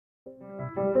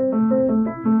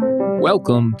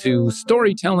Welcome to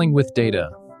Storytelling with Data,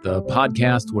 the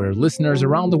podcast where listeners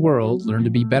around the world learn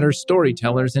to be better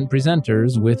storytellers and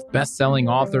presenters with best-selling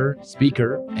author,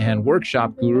 speaker, and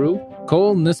workshop guru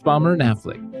Cole Nussbaumer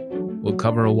Knaflic. We'll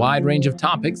cover a wide range of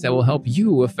topics that will help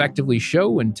you effectively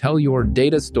show and tell your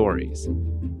data stories.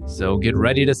 So get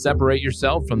ready to separate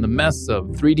yourself from the mess of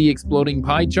 3D exploding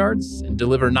pie charts and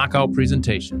deliver knockout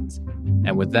presentations.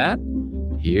 And with that,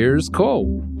 here's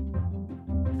Cole.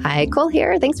 Hi, Cole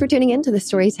here. Thanks for tuning in to the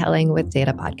Storytelling with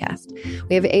Data podcast.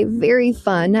 We have a very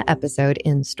fun episode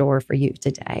in store for you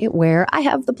today where I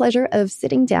have the pleasure of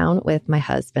sitting down with my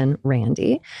husband,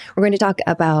 Randy. We're going to talk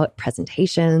about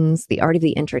presentations, the art of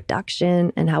the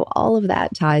introduction, and how all of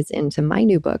that ties into my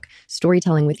new book,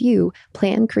 Storytelling with You,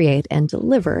 Plan, Create, and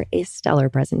Deliver a Stellar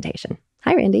Presentation.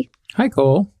 Hi, Randy. Hi,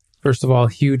 Cole. First of all,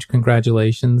 huge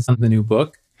congratulations on the new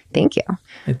book. Thank you.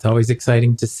 It's always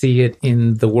exciting to see it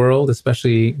in the world,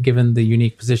 especially given the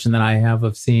unique position that I have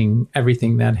of seeing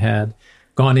everything that had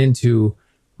gone into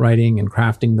writing and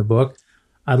crafting the book.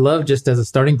 I'd love, just as a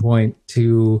starting point,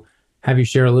 to have you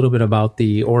share a little bit about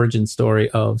the origin story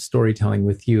of Storytelling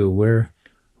with You.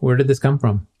 Where did this come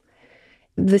from?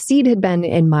 The seed had been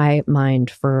in my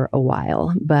mind for a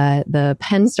while, but the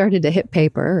pen started to hit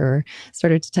paper, or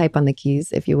started to type on the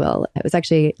keys, if you will. It was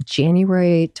actually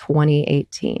January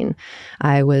 2018.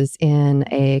 I was in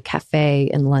a cafe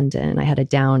in London. I had a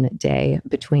down day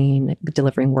between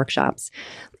delivering workshops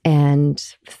and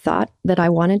thought that I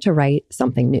wanted to write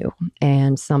something new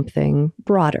and something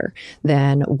broader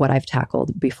than what I've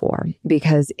tackled before.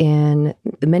 Because in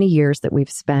the many years that we've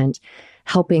spent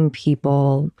helping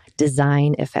people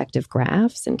design effective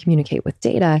graphs and communicate with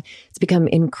data, it's become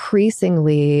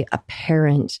increasingly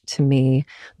apparent to me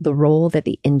the role that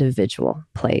the individual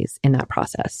plays in that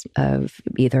process of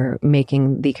either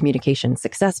making the communication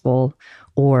successful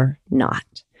or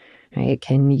not. Right?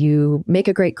 Can you make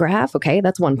a great graph? Okay,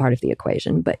 that's one part of the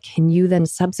equation. But can you then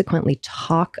subsequently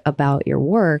talk about your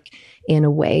work in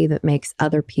a way that makes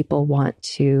other people want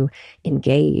to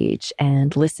engage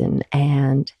and listen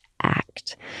and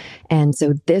act? And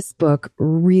so this book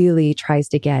really tries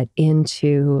to get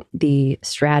into the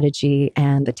strategy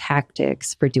and the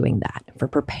tactics for doing that, for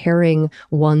preparing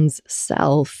one's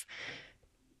self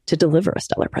to deliver a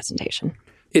stellar presentation.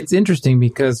 It's interesting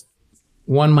because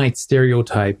one might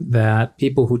stereotype that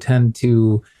people who tend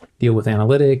to deal with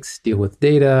analytics, deal with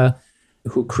data,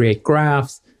 who create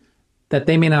graphs, that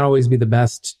they may not always be the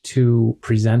best to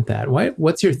present that.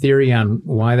 What's your theory on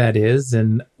why that is?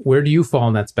 And where do you fall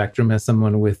in that spectrum as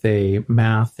someone with a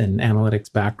math and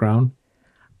analytics background?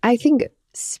 I think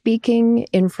speaking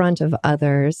in front of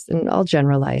others, and I'll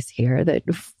generalize here, that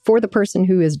for the person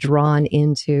who is drawn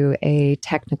into a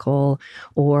technical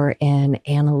or an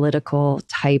analytical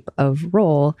type of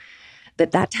role,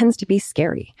 that tends to be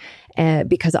scary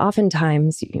because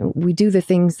oftentimes we do the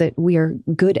things that we are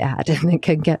good at and that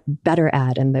can get better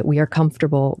at and that we are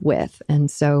comfortable with.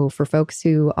 And so for folks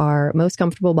who are most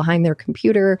comfortable behind their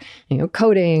computer,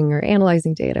 coding or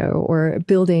analyzing data or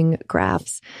building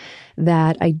graphs,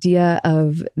 that idea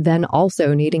of then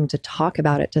also needing to talk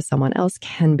about it to someone else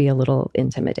can be a little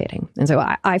intimidating. And so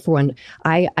I for one,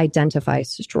 I identify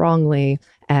strongly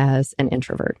as an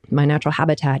introvert. My natural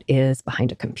habitat is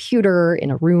behind a computer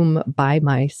in a room by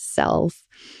myself.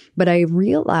 But I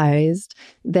realized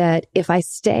that if I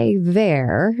stay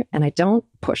there and I don't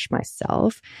push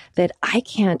myself, that I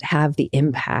can't have the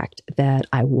impact that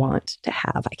I want to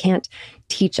have. I can't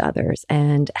teach others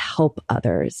and help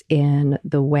others in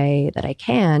the way that I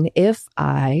can if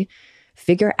I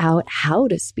figure out how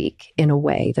to speak in a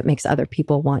way that makes other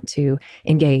people want to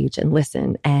engage and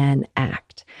listen and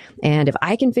act. And if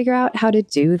I can figure out how to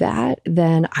do that,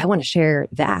 then I want to share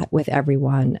that with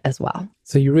everyone as well.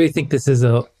 So you really think this is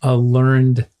a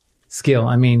learned skill?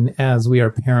 I mean, as we are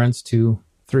parents to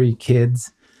 3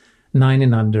 kids, 9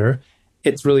 and under,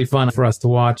 it's really fun for us to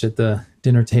watch at the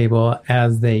dinner table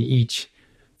as they each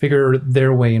figure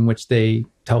their way in which they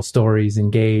tell stories,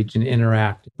 engage, and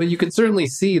interact. But you can certainly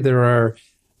see there are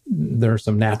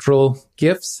some natural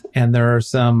gifts and there are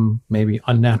some maybe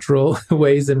unnatural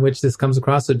ways in which this comes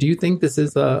across. So do you think this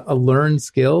is a learned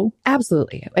skill?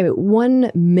 Absolutely. I mean,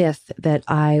 one myth that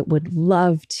I would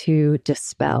love to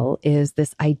dispel is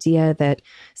this idea that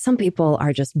some people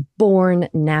are just born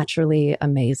naturally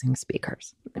amazing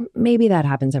speakers. Maybe that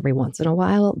happens every once in a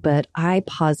while, but I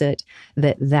posit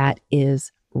that that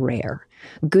is rare.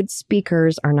 Good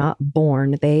speakers are not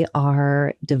born, they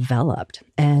are developed.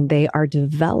 And they are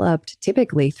developed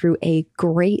typically through a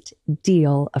great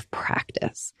deal of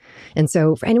practice. And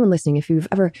so for anyone listening, if you've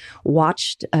ever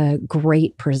watched a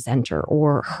great presenter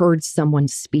or heard someone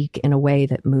speak in a way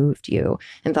that moved you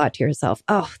and thought to yourself,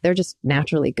 oh, they're just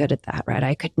naturally good at that, right?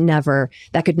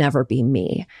 That could never be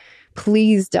me.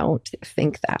 Please don't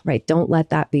think that, right? Don't let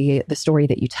that be the story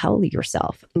that you tell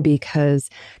yourself, because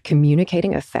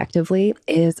communicating effectively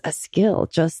is a skill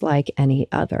just like any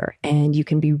other. And you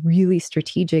can be really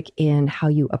strategic in how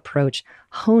you approach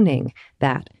honing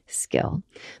that skill.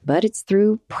 But it's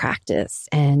through practice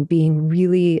and being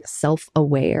really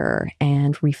self-aware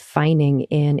and refining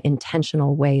in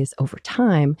intentional ways over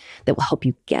time that will help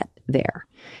you get there.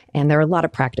 And there are a lot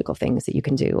of practical things that you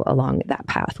can do along that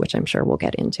path, which I'm sure we'll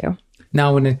get into.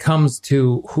 Now, when it comes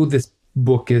to who this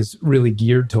book is really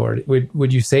geared toward,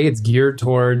 would you say it's geared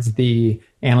towards the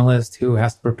analyst who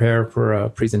has to prepare for a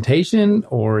presentation,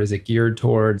 or is it geared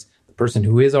towards the person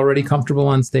who is already comfortable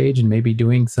on stage and maybe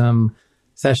doing some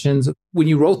sessions? When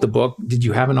you wrote the book, did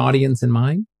you have an audience in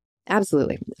mind?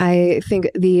 Absolutely. I think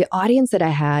the audience that I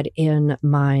had in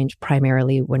mind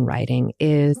primarily when writing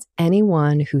is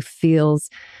anyone who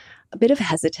feels a bit of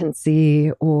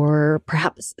hesitancy or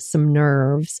perhaps some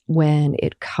nerves when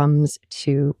it comes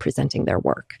to presenting their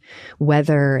work,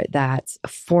 whether that's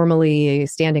formally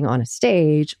standing on a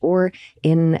stage or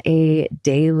in a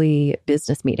daily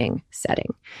business meeting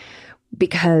setting.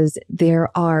 Because there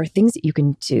are things that you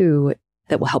can do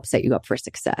that will help set you up for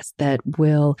success, that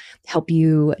will help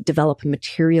you develop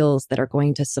materials that are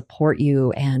going to support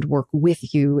you and work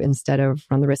with you instead of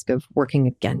run the risk of working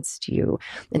against you,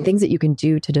 and things that you can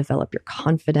do to develop your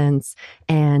confidence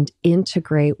and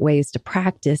integrate ways to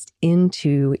practice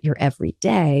into your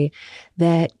everyday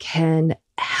that can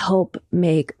help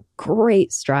make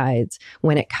great strides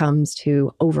when it comes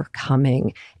to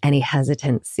overcoming any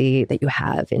hesitancy that you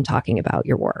have in talking about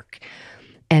your work.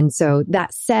 And so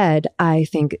that said, I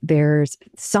think there's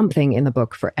something in the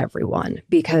book for everyone,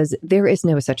 because there is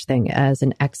no such thing as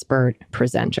an expert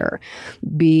presenter.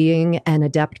 Being an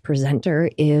adept presenter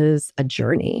is a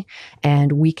journey,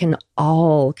 and we can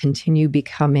all continue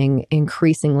becoming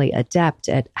increasingly adept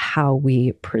at how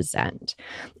we present.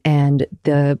 And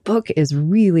the book is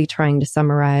really trying to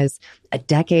summarize a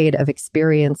decade of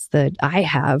experience that I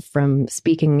have from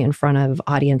speaking in front of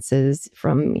audiences,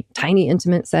 from tiny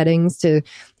intimate settings to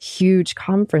huge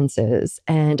conferences,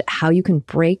 and how you can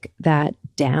break that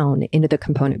down into the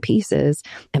component pieces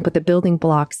and put the building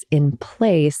blocks in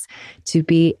place to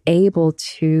be able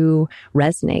to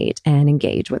resonate and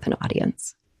engage with an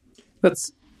audience.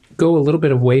 Let's go a little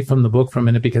bit away from the book for a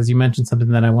minute, because you mentioned something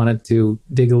that I wanted to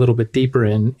dig a little bit deeper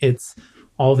in. It's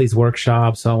all these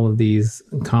workshops, all of these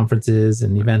conferences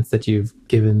and events that you've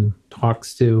given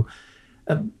talks to.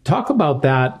 Talk about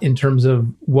that in terms of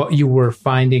what you were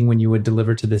finding when you would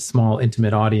deliver to this small,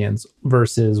 intimate audience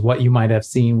versus what you might have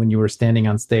seen when you were standing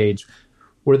on stage.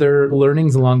 Were there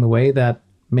learnings along the way that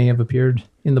may have appeared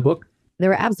in the book? There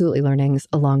were absolutely learnings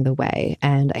along the way,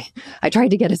 and I tried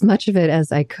to get as much of it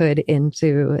as I could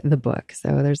into the book.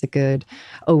 So there's a good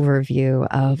overview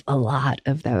of a lot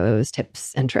of those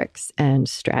tips and tricks and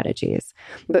strategies.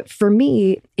 But for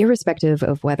me, irrespective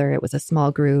of whether it was a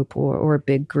small group or a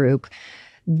big group,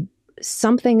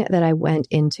 something that I went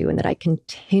into and that I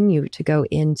continue to go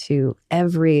into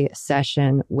every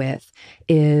session with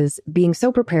is being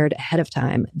so prepared ahead of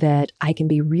time that I can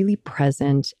be really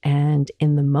present and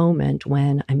in the moment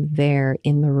when I'm there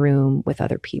in the room with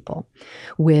other people,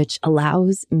 which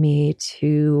allows me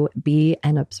to be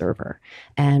an observer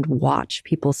and watch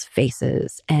people's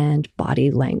faces and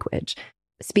body language.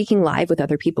 Speaking live with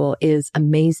other people is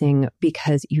amazing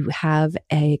because you have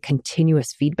a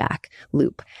continuous feedback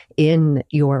loop in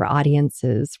your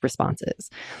audience's responses.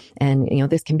 And,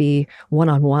 this can be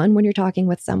one-on-one when you're talking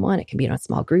with someone. It can be in a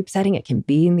small group setting. It can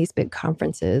be in these big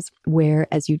conferences where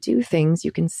as you do things,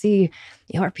 you can see,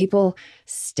 are people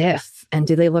stiff and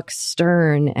do they look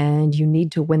stern and you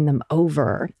need to win them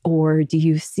over? Or do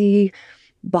you see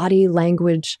body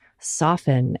language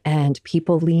soften and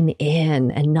people lean in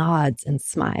and nods and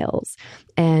smiles?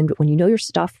 And when you know your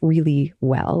stuff really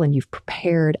well and you've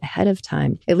prepared ahead of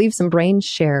time, it leaves some brain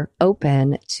share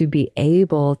open to be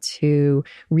able to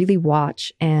really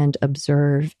watch and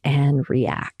observe and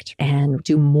react and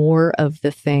do more of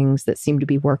the things that seem to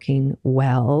be working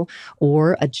well,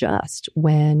 or adjust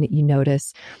when you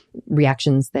notice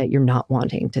reactions that you're not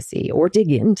wanting to see, or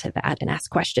dig into that and ask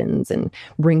questions and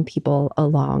bring people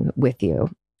along with you.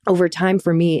 over time,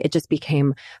 for me, it just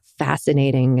became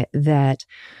fascinating that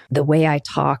the way I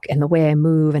talk and the way I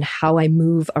move and how I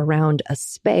move around a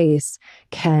space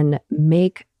can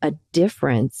make a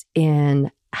difference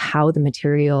in how the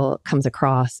material comes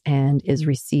across and is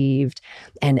received.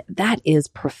 And that is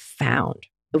profound.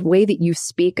 The way that you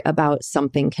speak about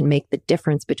something can make the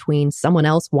difference between someone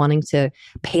else wanting to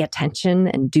pay attention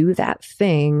and do that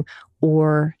thing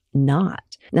or not.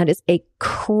 And that is a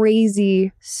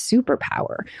crazy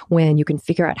superpower when you can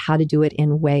figure out how to do it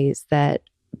in ways that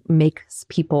makes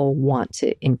people want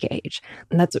to engage.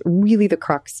 And that's really the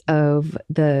crux of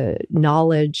the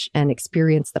knowledge and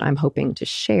experience that I'm hoping to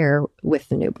share with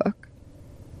the new book.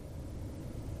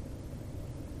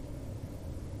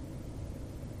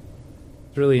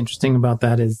 What's really interesting about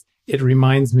that is it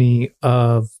reminds me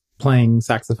of playing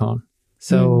saxophone.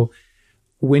 So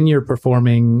when you're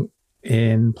performing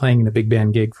in playing in a big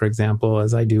band gig, for example,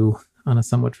 as I do on a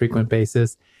somewhat frequent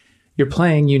basis, you're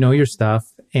playing, you know your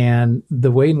stuff, and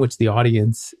the way in which the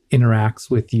audience interacts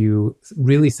with you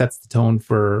really sets the tone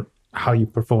for how you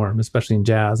perform, especially in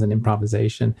jazz and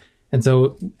improvisation. And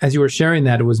so as you were sharing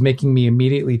that, it was making me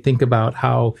immediately think about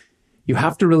how you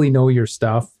have to really know your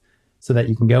stuff so that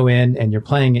you can go in and you're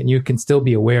playing it and you can still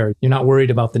be aware. You're not worried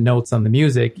about the notes on the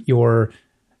music. You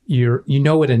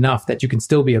know it enough that you can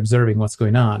still be observing what's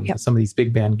going on. Yep. Some of these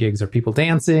big band gigs, are people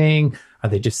dancing? Are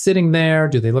they just sitting there?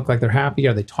 Do they look like they're happy?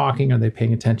 Are they talking? Are they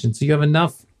paying attention? So you have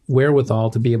enough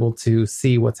wherewithal to be able to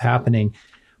see what's happening.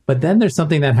 But then there's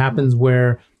something that happens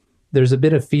where there's a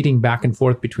bit of feeding back and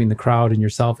forth between the crowd and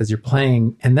yourself as you're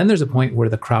playing. And then there's a point where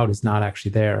the crowd is not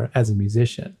actually there as a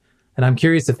musician. And I'm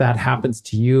curious if that happens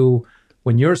to you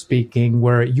when you're speaking,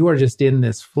 where you are just in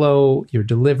this flow, you're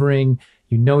delivering,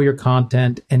 you know your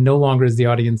content, and no longer is the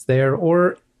audience there?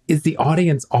 Or is the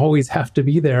audience always have to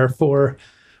be there for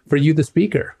you, the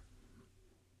speaker?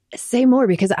 Say more,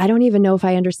 because I don't even know if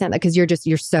I understand that, because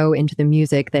you're so into the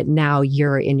music that now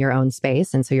you're in your own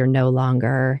space. And so you're no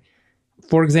longer...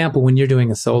 For example, when you're doing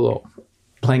a solo,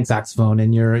 playing saxophone,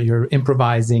 and you're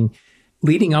improvising,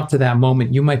 leading up to that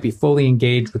moment, you might be fully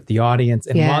engaged with the audience.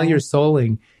 And while you're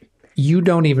soloing, you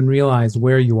don't even realize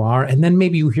where you are. And then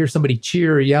maybe you hear somebody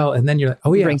cheer or yell, and then you're like,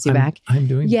 oh yeah, brings you back. I'm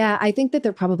doing Yeah, I think that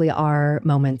there probably are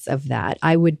moments of that.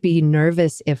 I would be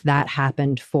nervous if that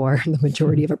happened for the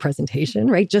majority of a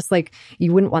presentation, right? Just like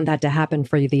you wouldn't want that to happen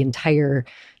for the entire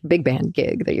big band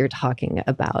gig that you're talking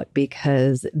about,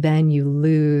 because then you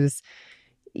lose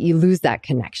that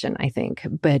connection, I think.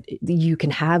 But you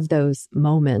can have those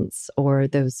moments or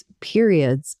those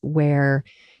periods where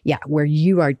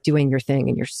you are doing your thing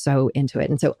and you're so into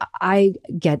it. And so I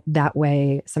get that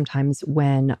way sometimes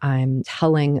when I'm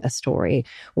telling a story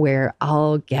where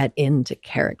I'll get into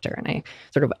character and I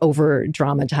sort of over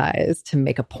dramatize to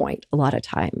make a point a lot of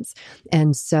times.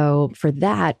 And so for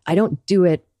that, I don't do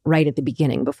it right at the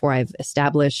beginning before I've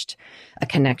established a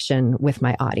connection with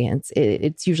my audience.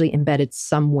 It's usually embedded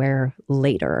somewhere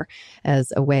later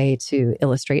as a way to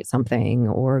illustrate something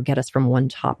or get us from one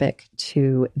topic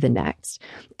to the next.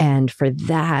 And for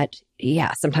that,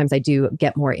 sometimes I do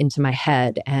get more into my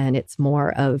head and it's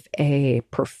more of a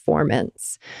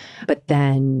performance. But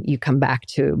then you come back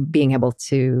to being able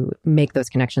to make those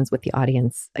connections with the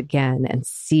audience again and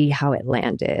see how it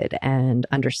landed and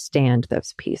understand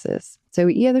those pieces. So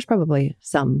there's probably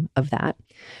some of that.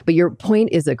 But your point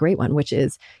is a great one, which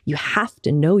is you have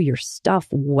to know your stuff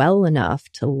well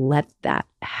enough to let that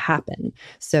happen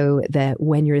so that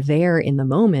when you're there in the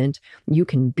moment, you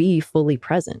can be fully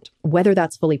present, whether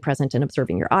that's fully present and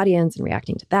observing your audience and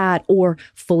reacting to that, or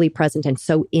fully present and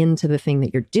so into the thing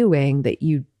that you're doing that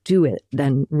you do it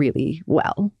then really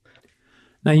well.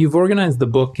 Now, you've organized the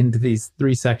book into these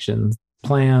 3 sections: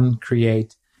 plan,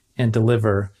 create, and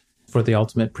deliver for the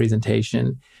ultimate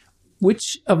presentation.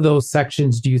 Which of those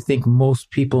sections do you think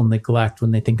most people neglect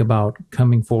when they think about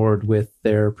coming forward with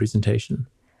their presentation?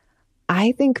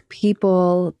 I think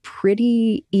people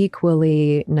pretty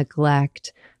equally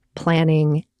neglect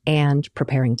planning and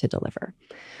preparing to deliver.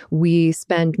 We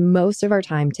spend most of our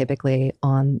time typically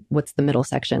on what's the middle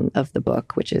section of the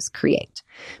book, which is create,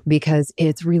 because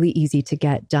it's really easy to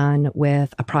get done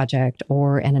with a project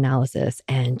or an analysis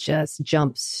and just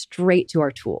jump straight to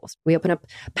our tools. We open up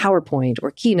PowerPoint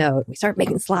or Keynote, we start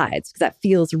making slides because that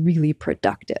feels really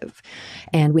productive.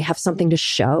 And we have something to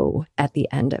show at the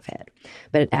end of it.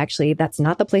 But actually, that's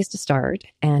not the place to start,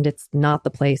 and it's not the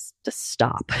place to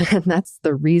stop. And that's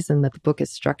the reason that the book is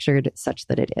structured such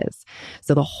that it is.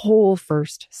 So the whole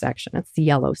first section, it's the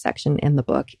yellow section in the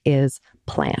book, is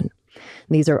plan.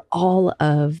 These are all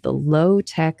of the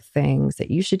low-tech things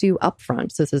that you should do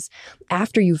upfront. So this is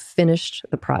after you've finished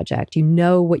the project, you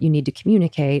know what you need to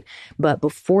communicate, but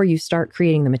before you start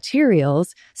creating the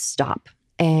materials, stop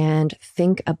and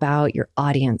think about your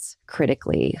audience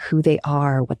critically, who they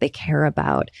are, what they care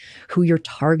about, who your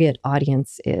target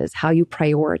audience is, how you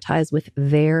prioritize with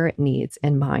their needs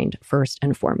in mind first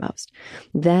and foremost.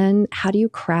 Then how do you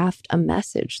craft a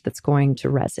message that's going to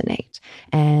resonate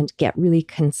and get really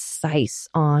concise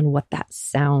on what that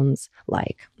sounds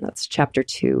like? That's chapter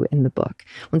 2 in the book.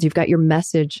 Once you've got your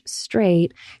message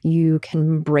straight, you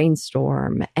can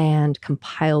brainstorm and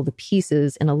compile the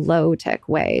pieces in a low-tech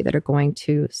way that are going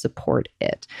to support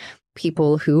it.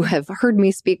 People who have heard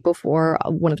me speak before,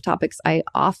 one of the topics I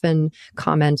often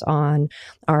comment on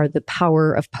are the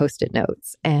power of Post-it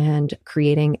notes and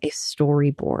creating a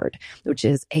storyboard, which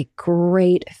is a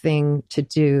great thing to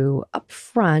do up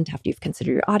front after you've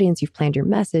considered your audience, you've planned your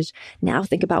message. Now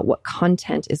think about what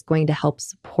content is going to help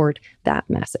support that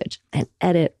message and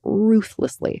edit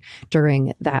ruthlessly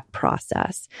during that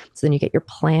process. So then you get your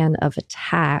plan of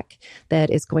attack that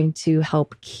is going to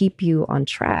help keep you on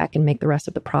track and make the rest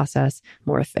of the process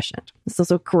more efficient. It's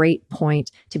also a great point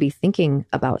to be thinking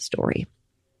about story.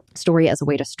 Story as a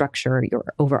way to structure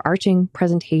your overarching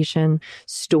presentation,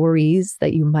 stories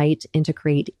that you might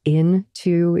integrate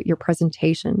into your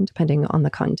presentation, depending on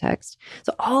the context.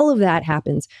 So all of that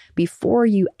happens before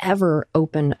you ever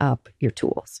open up your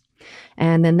tools.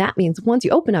 And then that means once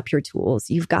you open up your tools,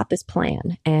 you've got this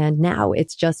plan. And now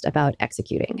it's just about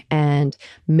executing and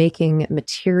making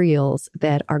materials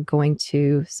that are going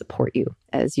to support you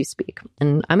as you speak.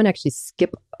 And I'm going to actually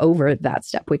skip over that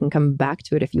step. We can come back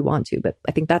to it if you want to, but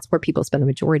I think that's where people spend the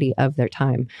majority of their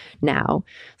time now.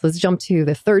 So let's jump to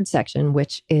the third section,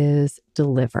 which is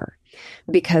deliver.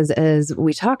 Because as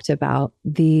we talked about,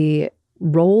 the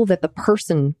role that the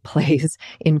person plays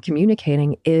in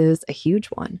communicating is a huge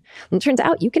one. And it turns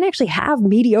out you can actually have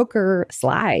mediocre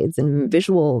slides and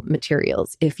visual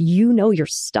materials. If you know your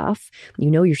stuff,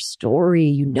 you know your story,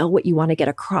 you know what you want to get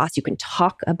across, you can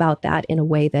talk about that in a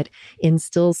way that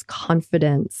instills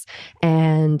confidence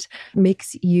and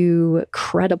makes you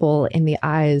credible in the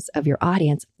eyes of your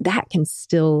audience. That can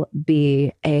still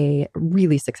be a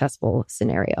really successful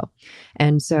scenario.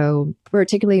 And so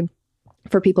particularly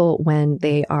for people when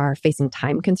they are facing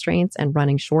time constraints and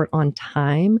running short on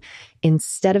time,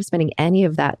 instead of spending any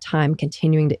of that time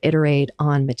continuing to iterate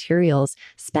on materials,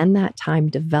 spend that time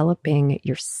developing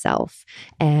yourself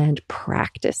and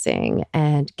practicing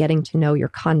and getting to know your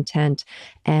content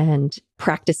and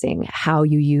practicing how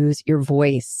you use your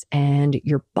voice and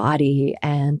your body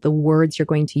and the words you're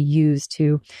going to use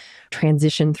to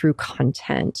transition through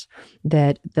content.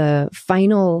 That the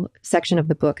final section of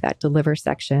the book, that deliver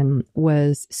section,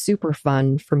 was super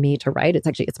fun for me to write.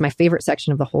 It's my favorite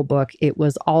section of the whole book. It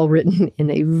was all written in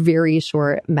a very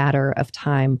short matter of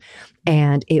time,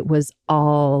 and it was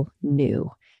all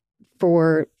new.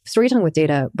 For Storytelling with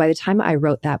Data, by the time I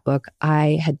wrote that book,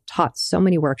 I had taught so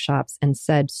many workshops and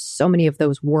said so many of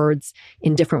those words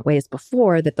in different ways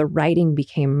before that the writing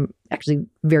became actually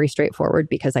very straightforward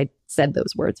because I said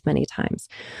those words many times.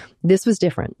 This was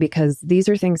different because these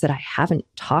are things that I haven't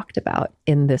talked about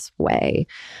in this way,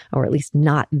 or at least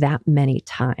not that many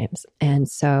times. And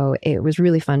so it was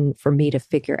really fun for me to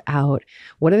figure out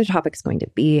what are the topics going to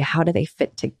be? How do they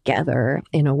fit together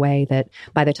in a way that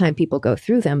by the time people go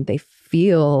through them, they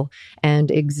feel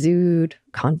and exude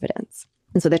confidence.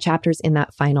 And so the chapters in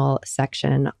that final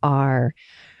section are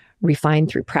refined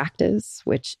through practice,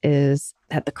 which is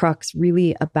at the crux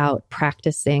really about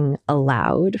practicing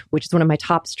aloud, which is one of my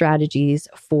top strategies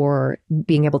for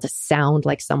being able to sound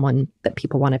like someone that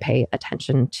people want to pay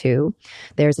attention to.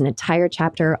 There's an entire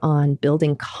chapter on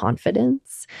building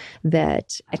confidence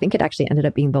that I think it actually ended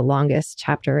up being the longest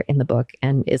chapter in the book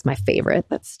and is my favorite.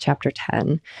 That's chapter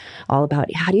 10, all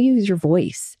about how do you use your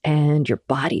voice and your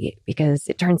body, because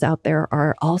it turns out there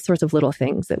are all sorts of little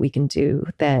things that we can do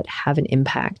that have an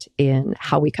impact in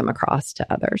how we come across to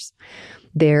others.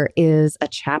 There is a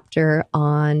chapter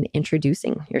on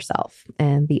introducing yourself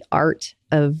and the art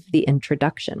of the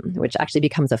introduction, which actually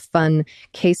becomes a fun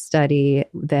case study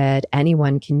that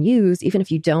anyone can use, even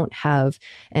if you don't have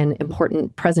an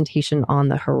important presentation on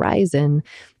the horizon,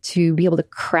 to be able to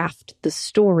craft the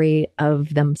story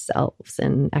of themselves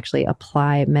and actually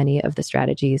apply many of the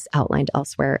strategies outlined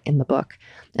elsewhere in the book.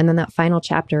 And then that final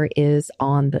chapter is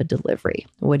on the delivery.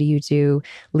 What do you do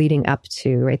leading up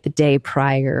to, right, the day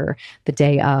prior, the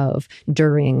day of,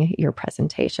 during your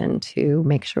presentation to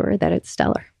make sure that it's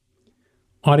stellar?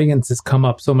 Audience has come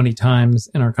up so many times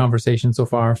in our conversation so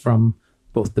far, from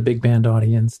both the big band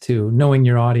audience to knowing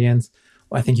your audience.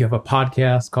 I think you have a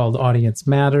podcast called Audience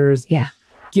Matters. Yeah.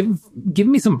 Give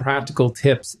me some practical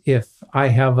tips if I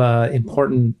have an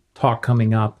important talk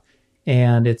coming up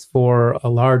and it's for a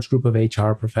large group of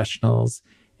HR professionals.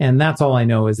 And that's all I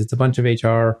know is it's a bunch of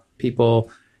HR people.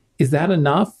 Is that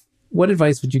enough? What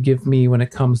advice would you give me when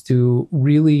it comes to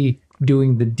really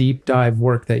doing the deep dive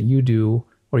work that you do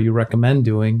or you recommend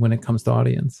doing when it comes to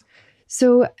audience?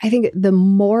 So I think the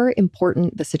more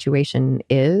important the situation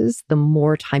is, the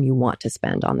more time you want to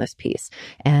spend on this piece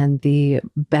and the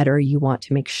better you want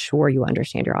to make sure you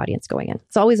understand your audience going in.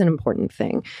 It's always an important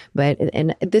thing,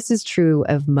 and this is true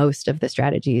of most of the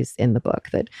strategies in the book,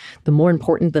 that the more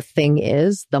important the thing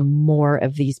is, the more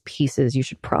of these pieces you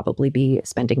should probably be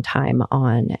spending time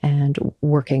on and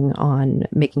working on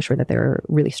making sure that they're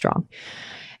really strong.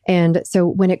 And so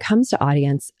when it comes to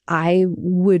audience, I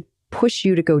would push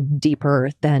you to go deeper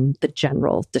than the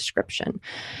general description.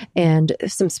 And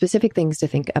some specific things to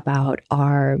think about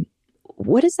are,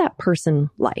 what is that person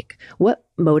like? What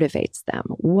motivates them?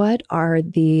 What are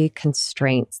the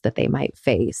constraints that they might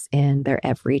face in their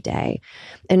everyday?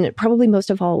 And probably most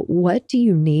of all, what do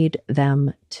you need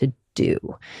them to do?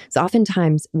 So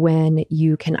oftentimes when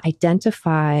you can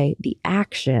identify the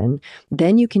action,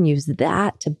 then you can use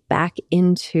that to back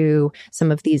into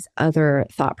some of these other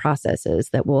thought processes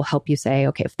that will help you say,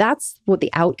 okay, if that's what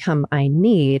the outcome I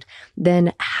need,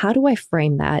 then how do I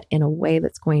frame that in a way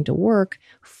that's going to work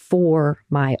for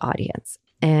my audience?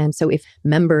 And so if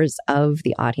members of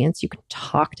the audience, you can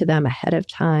talk to them ahead of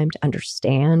time to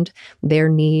understand their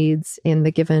needs in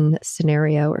the given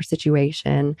scenario or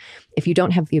situation. If you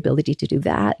don't have the ability to do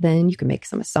that, then you can make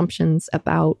some assumptions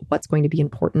about what's going to be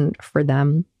important for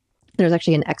them. There's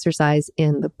actually an exercise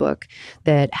in the book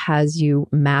that has you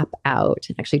map out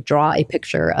and actually draw a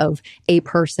picture of a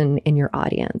person in your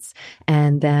audience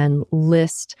and then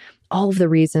list all of the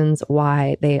reasons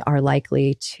why they are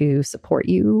likely to support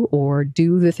you or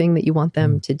do the thing that you want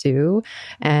them to do.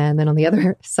 And then on the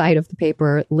other side of the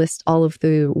paper, list all of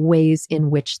the ways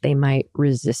in which they might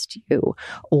resist you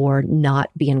or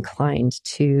not be inclined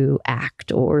to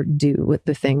act or do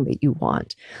the thing that you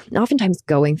want. And oftentimes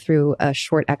going through a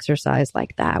short exercise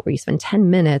like that, where you spend 10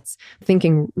 minutes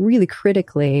thinking really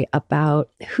critically about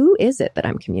who is it that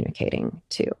I'm communicating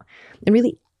to, and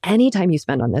really any time you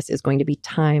spend on this is going to be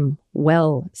time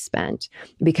well spent,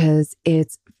 because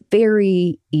it's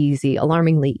very easy,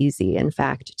 alarmingly easy, in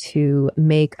fact, to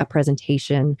make a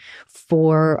presentation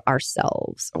for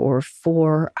ourselves or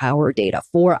for our data,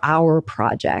 for our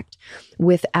project,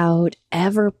 without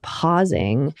ever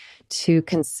pausing to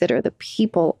consider the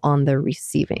people on the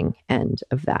receiving end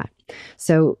of that.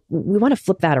 So we want to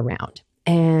flip that around.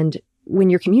 And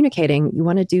when you're communicating, you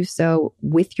want to do so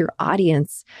with your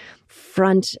audience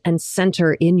front and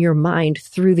center in your mind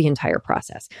through the entire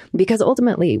process. Because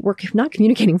ultimately, we're not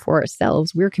communicating for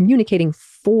ourselves, we're communicating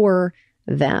for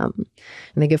them.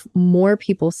 And I think if more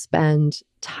people spend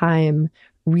time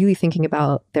really thinking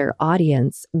about their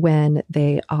audience when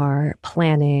they are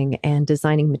planning and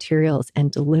designing materials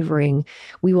and delivering,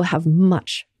 we will have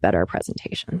much better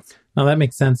presentations. Now, that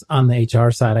makes sense on the HR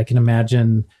side. I can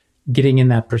imagine getting in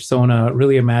that persona,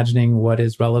 really imagining what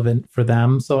is relevant for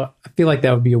them. So I feel like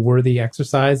that would be a worthy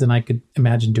exercise, and I could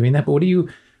imagine doing that. But what do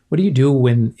you do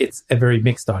when it's a very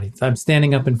mixed audience? I'm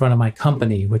standing up in front of my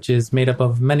company, which is made up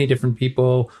of many different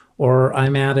people, or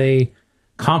I'm at a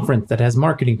conference that has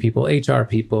marketing people, HR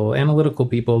people, analytical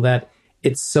people, that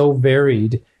it's so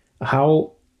varied.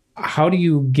 How do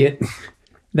you get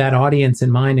that audience in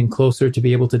mind and closer to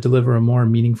be able to deliver a more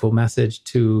meaningful message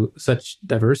to such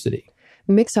diversity?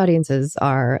 Mixed audiences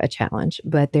are a challenge,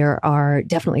 but there are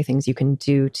definitely things you can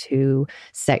do to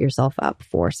set yourself up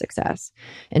for success.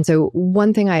 And so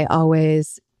one thing I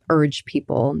always urge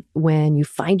people when you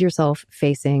find yourself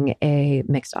facing a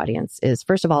mixed audience is,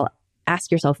 first of all,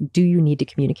 ask yourself, do you need to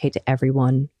communicate to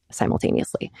everyone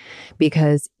simultaneously?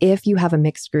 Because if you have a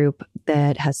mixed group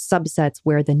that has subsets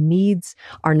where the needs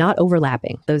are not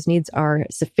overlapping, those needs are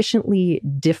sufficiently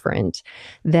different,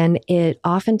 then it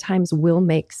oftentimes will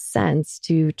make sense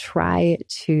to try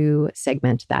to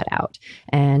segment that out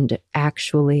and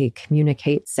actually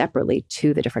communicate separately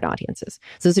to the different audiences.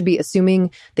 So this would be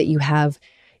assuming that you have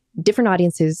different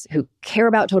audiences who care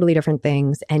about totally different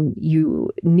things, and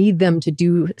you need them to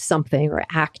do something or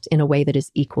act in a way that is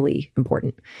equally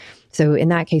important. So in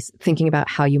that case, thinking about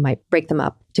how you might break them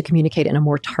up to communicate in a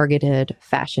more targeted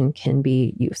fashion can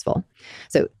be useful.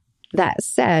 So That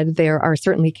said, there are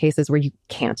certainly cases where you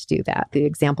can't do that. The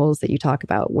examples that you talk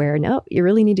about where, no, you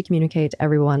really need to communicate to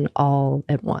everyone all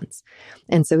at once.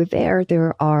 And so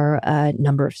there are a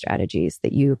number of strategies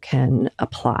that you can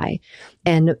apply.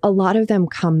 And a lot of them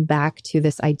come back to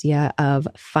this idea of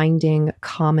finding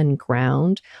common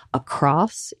ground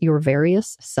across your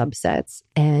various subsets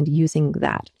and using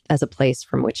that as a place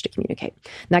from which to communicate.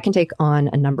 And that can take on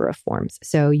a number of forms.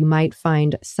 So you might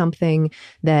find something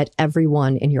that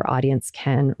everyone in your audience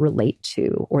can relate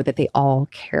to or that they all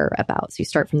care about. So you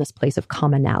start from this place of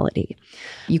commonality.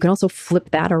 You can also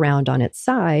flip that around on its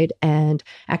side and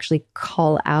actually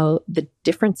call out the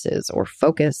differences or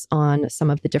focus on some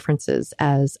of the differences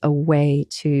as a way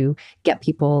to get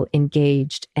people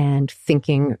engaged and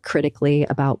thinking critically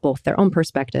about both their own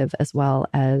perspective as well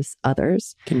as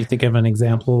others. Can you think of an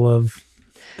example of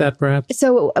that, perhaps?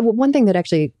 So one thing that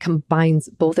actually combines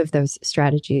both of those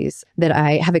strategies that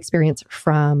I have experienced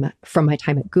from my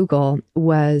time at Google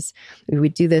was we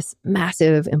would do this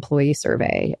massive employee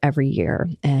survey every year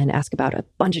and ask about a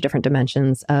bunch of different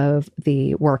dimensions of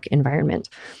the work environment.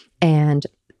 And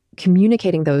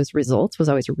communicating those results was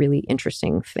always a really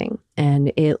interesting thing.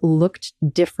 And it looked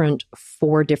different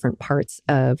for different parts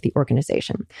of the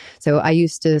organization. So I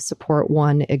used to support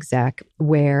one exec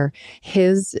where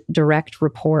his direct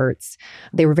reports,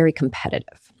 they were very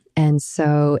competitive. And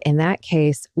so in that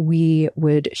case, we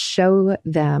would show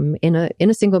them in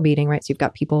a single meeting, right? So you've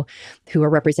got people who are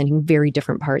representing very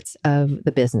different parts of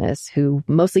the business who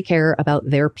mostly care about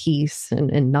their piece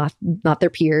and not their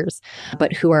peers,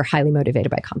 but who are highly motivated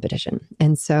by competition.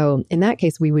 And so in that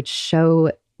case, we would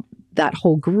show that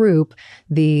whole group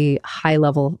the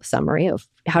high-level summary of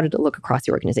how did it look across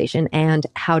the organization and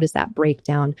how does that break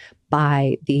down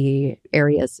by the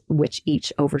areas which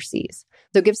each oversees.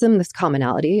 So it gives them this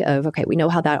commonality of, okay, we know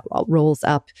how that rolls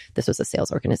up. This was a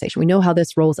sales organization. We know how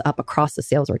this rolls up across the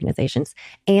sales organizations.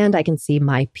 And I can see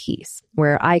my piece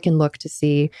where I can look to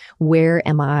see where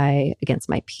am I against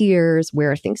my peers?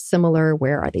 Where are things similar?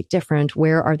 Where are they different?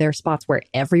 Where are there spots where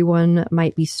everyone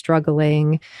might be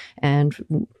struggling and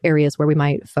areas where we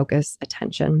might focus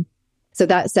attention? So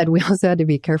that said, we also had to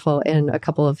be careful in a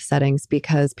couple of settings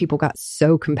because people got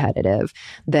so competitive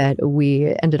that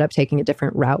we ended up taking a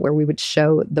different route where we would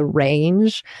show the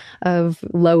range of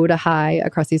low to high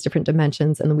across these different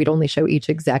dimensions. And then we'd only show each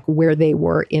exec where they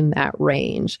were in that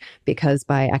range, because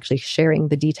by actually sharing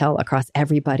the detail across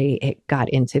everybody, it got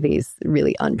into these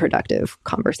really unproductive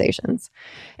conversations.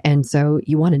 And so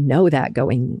you want to know that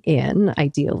going in,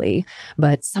 ideally,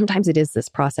 but sometimes it is this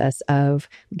process of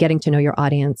getting to know your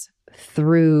audience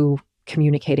through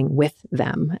communicating with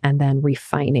them and then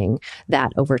refining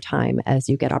that over time as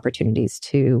you get opportunities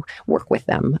to work with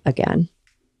them again.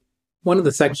 One of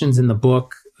the sections in the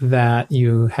book that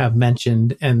you have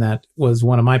mentioned, and that was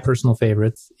one of my personal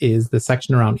favorites, is the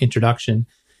section around introduction.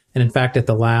 And in fact, at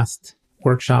the last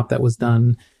workshop that was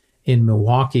done in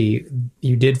Milwaukee,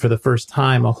 you did for the first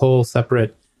time a whole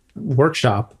separate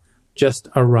workshop just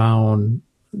around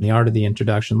the art of the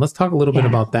introduction. Let's talk a little bit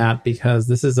about that, because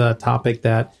this is a topic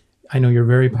that I know you're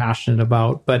very passionate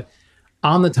about. But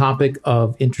on the topic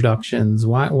of introductions,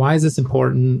 why is this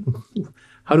important?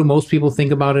 How do most people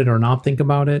think about it or not think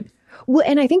about it? Well,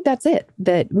 and I think that's it,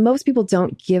 that most people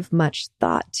don't give much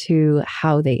thought to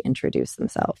how they introduce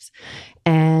themselves.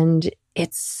 And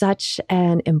it's such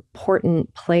an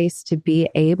important place to be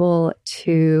able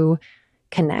to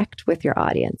connect with your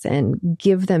audience and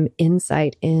give them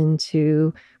insight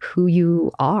into who you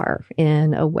are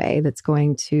in a way that's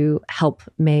going to help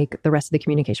make the rest of the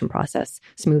communication process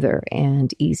smoother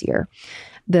and easier.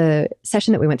 The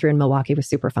session that we went through in Milwaukee was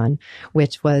super fun,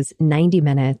 which was 90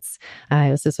 minutes.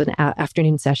 It was just an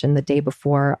afternoon session the day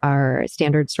before our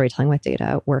standard Storytelling with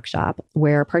Data workshop,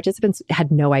 where participants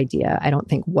had no idea, I don't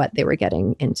think, what they were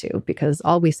getting into, because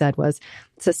all we said was,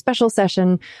 it's a special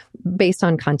session based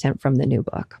on content from the new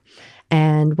book.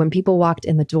 And when people walked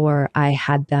in the door, I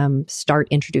had them start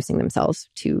introducing themselves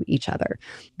to each other.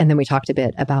 And then we talked a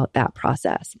bit about that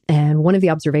process. And one of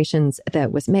the observations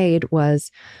that was made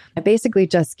was I basically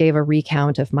just gave a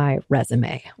recount of my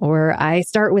resume, or I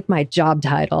start with my job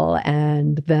title,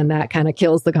 and then that kind of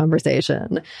kills the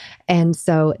conversation. And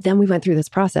so then we went through this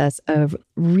process of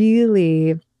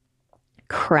really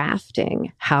crafting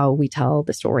how we tell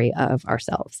the story of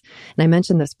ourselves. And I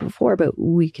mentioned this before, but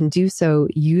we can do so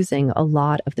using a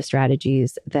lot of the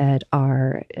strategies that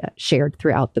are shared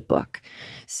throughout the book.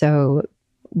 So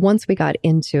once we got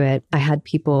into it, I had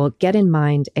people get in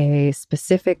mind a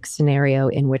specific scenario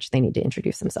in which they need to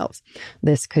introduce themselves.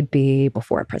 This could be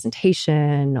before a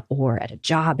presentation or at a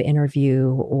job interview,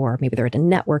 or maybe they're at a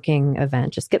networking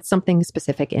event. Just get something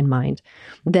specific in mind.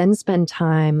 Then spend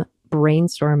time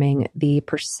brainstorming the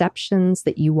perceptions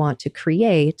that you want to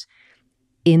create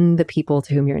in the people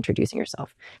to whom you're introducing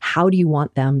yourself. How do you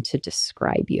want them to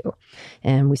describe you?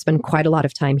 And we spend quite a lot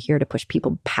of time here to push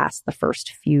people past the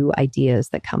first few ideas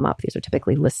that come up. These are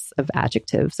typically lists of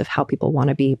adjectives of how people want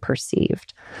to be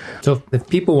perceived. So if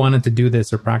people wanted to do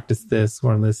this or practice this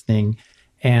or listening,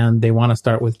 and they want to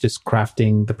start with just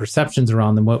crafting the perceptions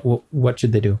around them, what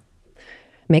should they do?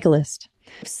 Make a list.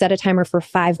 Set a timer for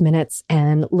 5 minutes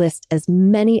and list as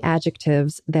many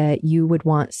adjectives that you would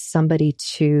want somebody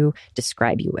to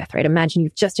describe you with, right? Imagine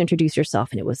you've just introduced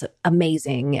yourself and it was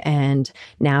amazing. And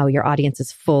now your audience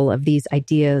is full of these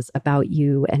ideas about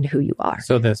you and who you are.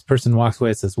 So this person walks away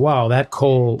and says, wow,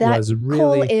 Cole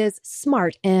is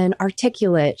smart and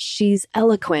articulate. She's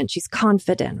eloquent. She's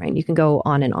confident, right? And you can go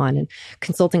on. And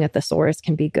consulting a thesaurus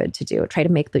can be good to do. Try to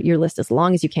make your list as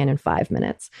long as you can in 5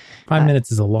 minutes. 5 minutes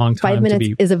is a long time. 5 minutes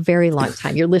is a very long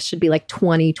time. Your list should be like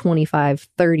 20, 25,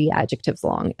 30 adjectives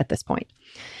long at this point.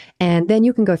 And then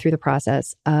you can go through the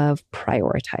process of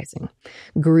prioritizing.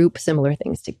 Group similar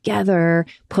things together,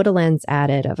 put a lens at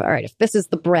it of, all right, if this is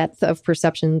the breadth of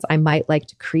perceptions I might like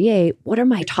to create, what are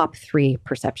my top 3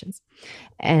 perceptions?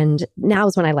 And now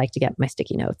is when I like to get my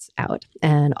sticky notes out.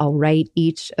 And I'll write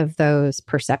each of those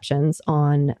perceptions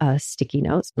on sticky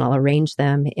notes, and I'll arrange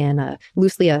them in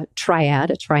loosely a triad,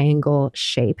 a triangle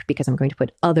shape, because I'm going to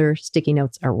put other sticky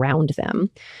notes around them.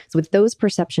 So with those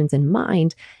perceptions in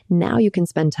mind, now you can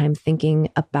spend time thinking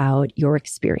about your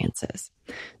experiences.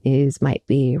 These might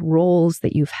be roles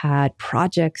that you've had,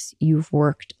 projects you've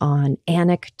worked on,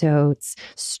 anecdotes,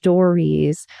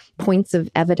 stories, points of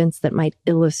evidence that might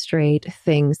illustrate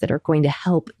things that are going to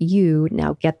help you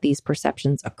now get these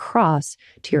perceptions across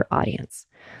to your audience.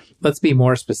 Let's be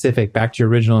more specific. Back to your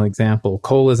original example.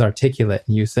 Cole is articulate.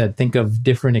 And you said, think of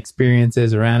different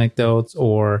experiences or anecdotes,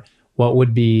 or what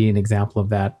would be an example of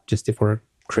that, just if we're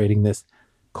creating this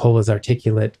Cole is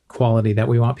articulate quality that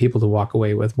we want people to walk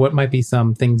away with. What might be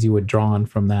some things you would draw on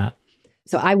from that?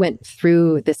 So I went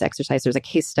through this exercise. There's a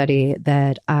case study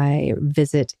that I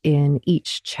visit in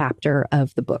each chapter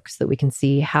of the book so that we can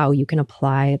see how you can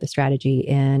apply the strategy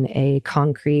in a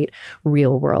concrete,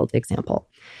 real world example.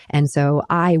 And so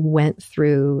I went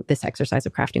through this exercise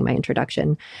of crafting my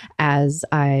introduction as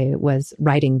I was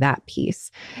writing that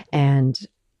piece. And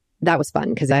that was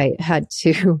fun because I had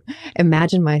to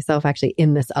imagine myself actually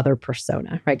in this other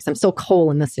persona, right? Because I'm still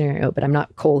Cole in this scenario, but I'm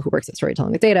not Cole who works at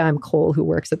Storytelling with Data. I'm Cole who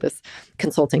works at this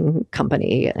consulting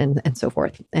company and so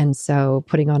forth. And so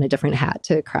putting on a different hat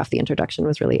to craft the introduction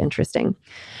was really interesting.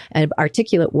 And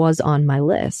articulate was on my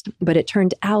list, but it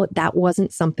turned out that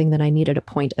wasn't something that I needed a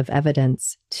point of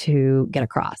evidence to get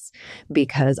across,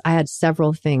 because I had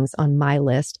several things on my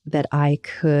list that I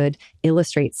could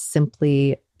illustrate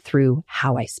simply through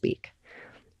how I speak.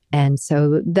 And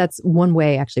so that's one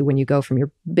way, actually, when you go from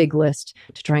your big list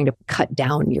to trying to cut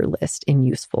down your list in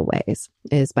useful ways,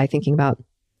 is by thinking about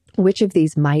which of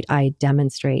these might I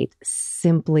demonstrate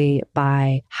simply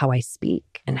by how I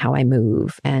speak and how I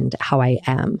move and how I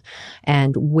am,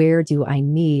 and where do I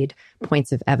need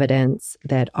points of evidence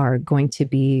that are going to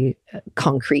be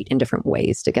concrete in different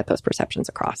ways to get those perceptions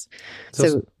across.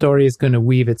 So story is going to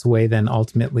weave its way then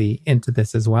ultimately into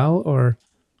this as well, or?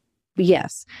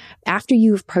 Yes. After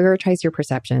you've prioritized your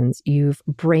perceptions, you've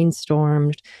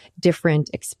brainstormed different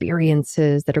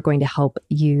experiences that are going to help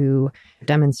you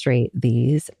demonstrate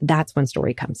these, that's when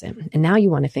story comes in. And now you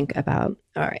want to think about,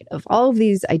 all right, of all of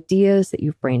these ideas that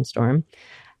you've brainstormed,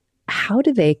 how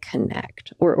do they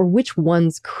connect? Or which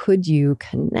ones could you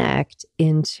connect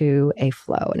into a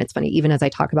flow? And it's funny, even as I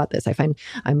talk about this, I find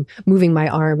I'm moving my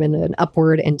arm in an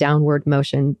upward and downward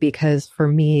motion, because for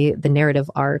me, the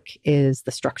narrative arc is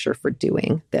the structure for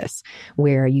doing this,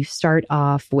 where you start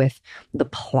off with the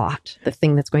plot, the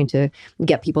thing that's going to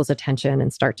get people's attention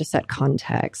and start to set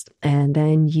context. And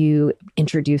then you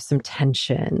introduce some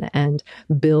tension and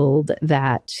build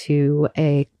that to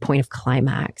a point of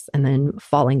climax, and then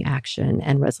falling action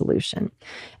and resolution.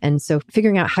 And so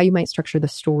figuring out how you might structure the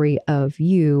story of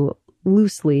you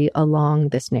loosely along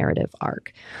this narrative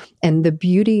arc. And the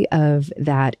beauty of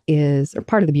that is, or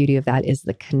part of the beauty of that is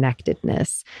the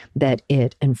connectedness that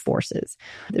it enforces.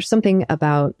 There's something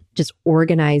about just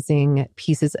organizing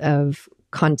pieces of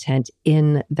content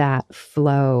in that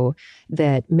flow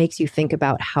that makes you think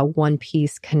about how one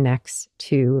piece connects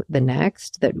to the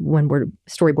next, that when we're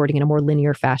storyboarding in a more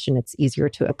linear fashion, it's easier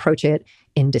to approach it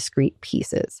in discrete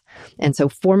pieces. And so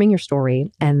forming your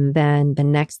story, and then the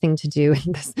next thing to do,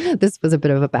 and this was a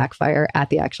bit of a backfire at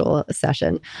the actual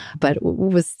session, but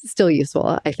was still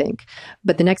useful, I think.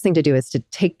 But the next thing to do is to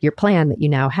take your plan that you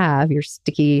now have, your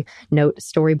sticky note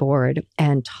storyboard,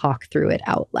 and talk through it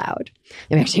out loud.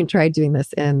 I actually tried doing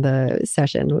this in the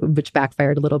session, which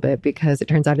backfired a little bit because it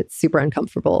turns out it's super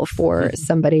uncomfortable for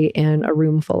somebody in a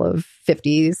room full of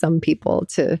 50-some people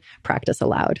to practice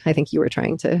aloud. I think you were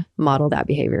trying to model that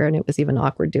behavior, and it was even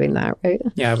awkward doing that, right?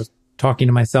 Yeah, I was talking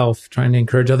to myself, trying to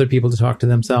encourage other people to talk to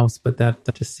themselves, but that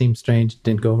just seemed strange. It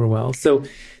didn't go over well. So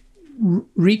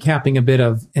recapping a bit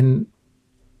of, and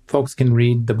folks can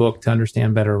read the book to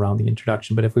understand better around the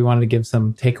introduction, but if we wanted to give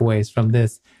some takeaways from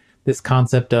this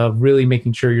concept of really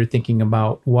making sure you're thinking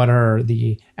about what are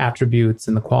the attributes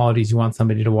and the qualities you want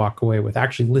somebody to walk away with,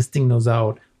 actually listing those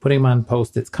out, putting them on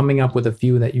Post-its, coming up with a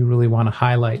few that you really want to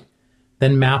highlight,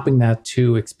 then mapping that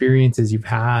to experiences you've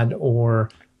had or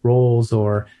roles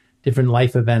or different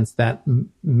life events that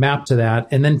map to that,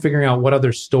 and then figuring out what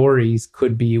other stories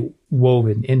could be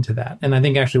woven into that. And I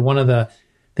think actually one of the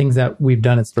things that we've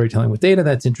done at Storytelling with Data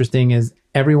that's interesting is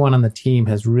everyone on the team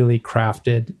has really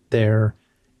crafted their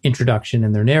introduction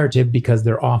and their narrative because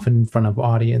they're often in front of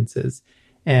audiences.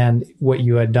 And what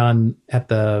you had done at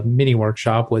the mini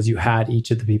workshop was you had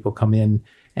each of the people come in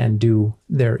and do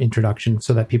their introduction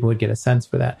so that people would get a sense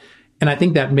for that. And I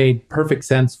think that made perfect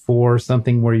sense for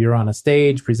something where you're on a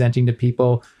stage presenting to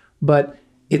people, but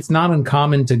it's not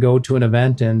uncommon to go to an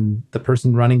event and the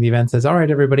person running the event says, all right,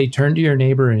 everybody, turn to your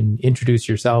neighbor and introduce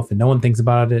yourself. And no one thinks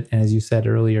about it. And as you said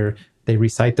earlier, they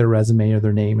recite their resume or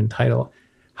their name and title.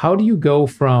 How do you go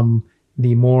from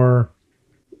the more,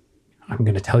 I'm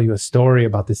going to tell you a story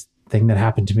about this thing that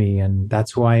happened to me and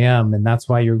that's who I am and that's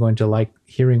why you're going to like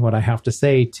hearing what I have to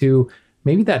say, to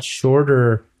maybe that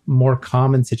shorter, more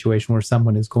common situation where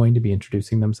someone is going to be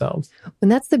introducing themselves?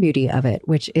 And that's the beauty of it,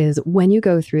 which is when you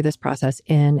go through this process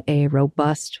in a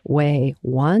robust way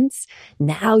once,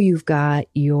 now you've got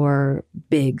your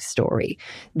big story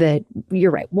that,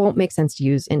 you're right, won't make sense to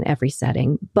use in every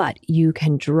setting, but you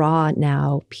can draw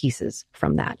now pieces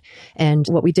from that. And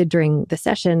what we did during the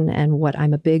session, and what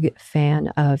I'm a big fan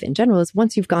of in general, is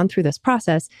once you've gone through this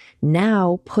process,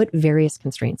 now put various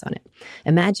constraints on it.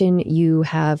 Imagine you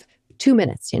have 2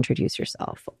 minutes to introduce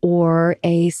yourself or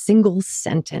a single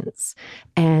sentence,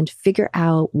 and figure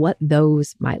out what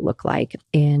those might look like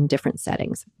in different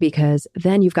settings, because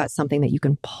then you've got something that you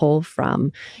can pull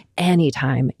from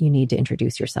anytime you need to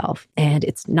introduce yourself. And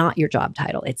it's not your job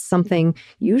title. It's something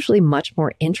usually much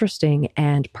more interesting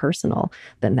and personal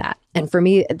than that. And for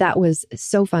me, that was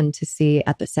so fun to see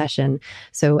at the session.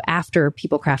 So after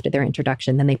people crafted their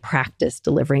introduction, then they practiced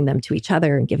delivering them to each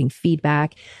other and giving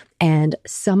feedback. And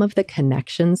some of the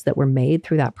connections that were made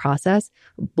through that process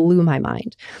blew my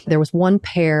mind. There was one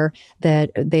pair that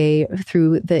they,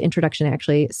 through the introduction,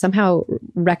 actually somehow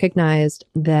recognized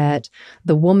that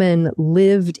the woman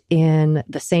lived in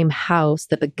the same house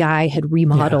that the guy had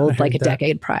remodeled like a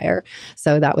decade prior.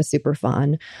 So that was super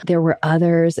fun. There were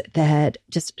others that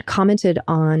just commented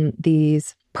on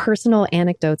these personal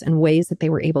anecdotes and ways that they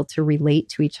were able to relate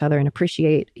to each other and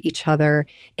appreciate each other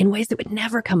in ways that would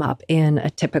never come up in a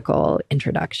typical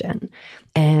introduction.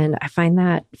 And I find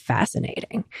that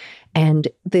fascinating. And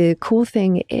the cool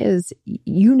thing is,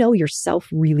 you know yourself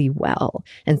really well.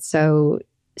 And so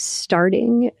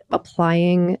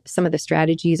applying some of the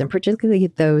strategies, and particularly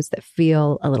those that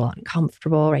feel a little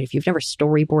uncomfortable, right? If you've never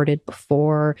storyboarded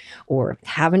before or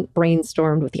haven't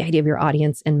brainstormed with the idea of your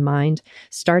audience in mind,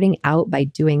 starting out by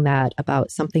doing that about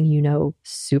something you know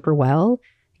super well,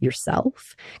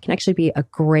 yourself, can actually be a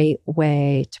great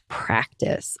way to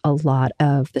practice a lot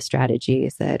of the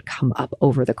strategies that come up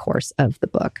over the course of the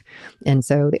book. And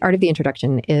so The Art of the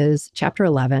Introduction is chapter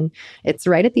 11. It's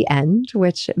right at the end,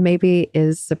 which maybe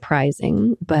is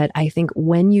surprising, but I think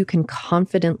when you can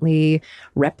confidently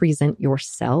represent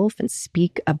yourself and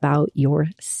speak about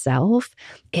yourself,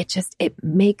 it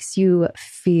makes you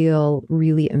feel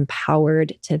really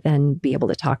empowered to then be able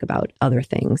to talk about other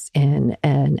things in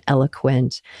an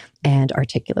eloquent and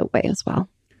articulate way as well.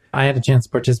 I had a chance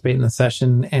to participate in the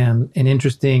session, and an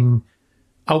interesting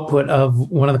output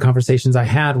of one of the conversations I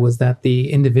had was that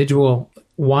the individual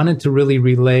wanted to really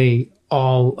relay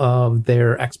all of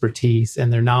their expertise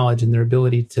and their knowledge and their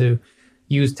ability to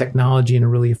use technology in a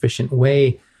really efficient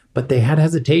way, but they had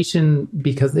hesitation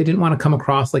because they didn't want to come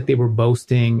across like they were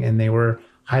boasting and they were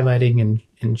highlighting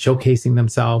and showcasing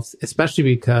themselves, especially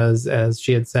because, as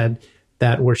she had said,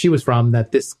 that where she was from,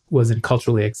 that this wasn't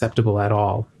culturally acceptable at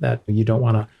all, that you don't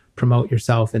want to promote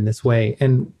yourself in this way.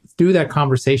 And through that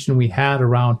conversation we had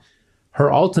around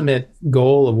her ultimate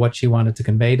goal of what she wanted to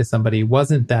convey to somebody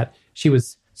wasn't that she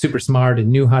was super smart and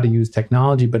knew how to use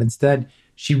technology, but instead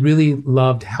she really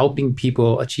loved helping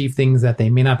people achieve things that they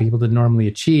may not be able to normally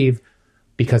achieve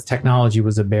because technology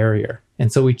was a barrier.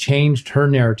 And so we changed her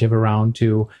narrative around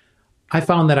to, I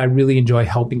found that I really enjoy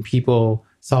helping people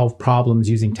solve problems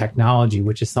using technology,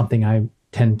 which is something I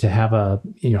tend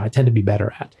to be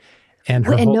better at. And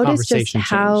her whole notice just conversation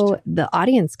how changed. the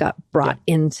audience got brought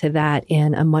into that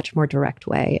in a much more direct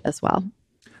way as well.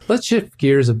 Let's shift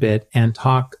gears a bit and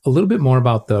talk a little bit more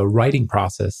about the writing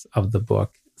process of the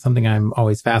book, something I'm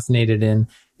always fascinated in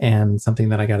and something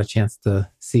that I got a chance to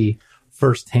see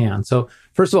firsthand. So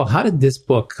first of all, how did this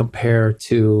book compare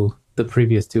to the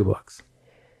previous two books?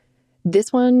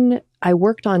 This one I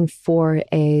worked on for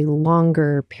a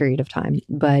longer period of time,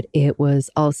 but it was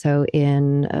also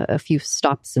in a few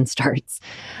stops and starts.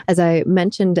 As I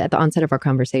mentioned at the onset of our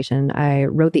conversation, I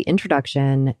wrote the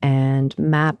introduction and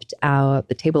mapped out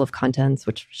the table of contents,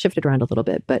 which shifted around a little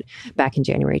bit, but back in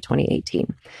January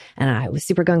 2018. And I was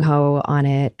super gung-ho on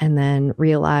it, and then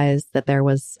realized that there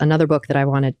was another book that I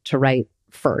wanted to write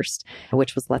first,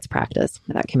 which was Let's Practice.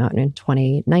 That came out in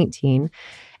 2019.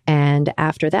 And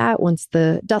after that, once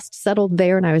the dust settled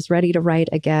there and I was ready to write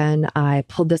again, I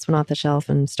pulled this one off the shelf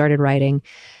and started writing.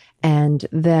 And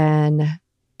then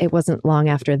it wasn't long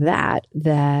after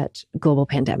that global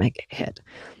pandemic hit.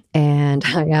 And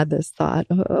I had this thought,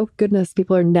 oh goodness,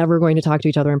 people are never going to talk to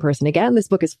each other in person again. This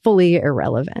book is fully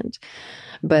irrelevant.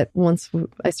 But once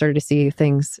I started to see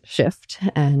things shift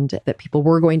and that people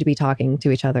were going to be talking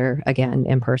to each other again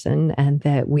in person, and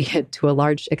that we had to a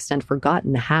large extent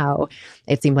forgotten how,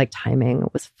 it seemed like timing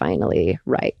was finally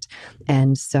right.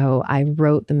 And so I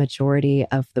wrote the majority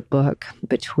of the book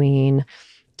between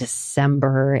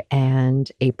December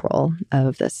and April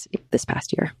of this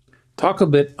past year. Talk a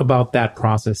bit about that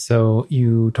process. So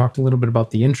you talked a little bit about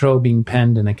the intro being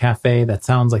penned in a cafe. That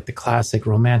sounds like the classic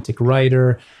romantic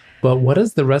writer. But what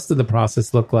does the rest of the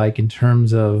process look like in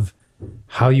terms of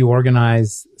how you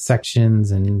organize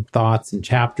sections and thoughts and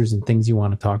chapters and things you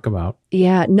want to talk about?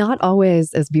 Yeah, not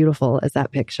always as beautiful as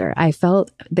that picture. I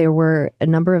felt there were a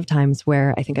number of times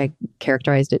where I think I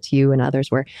characterized it to you and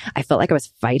others where I felt like I was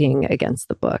fighting against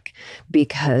the book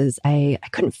because I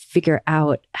couldn't figure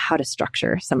out how to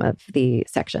structure some of the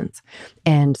sections.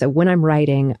 And so when I'm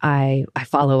writing, I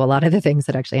follow a lot of the things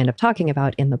that I actually end up talking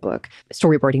about in the book,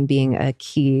 storyboarding being a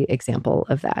key example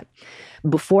of that.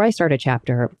 Before I start a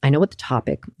chapter, I know what the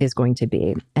topic is going to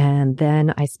be. And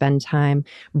then I spend time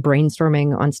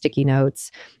brainstorming on sticky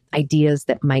notes, ideas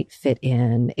that might fit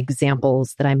in,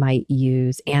 examples that I might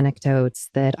use, anecdotes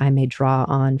that I may draw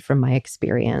on from my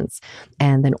experience,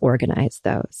 and then organize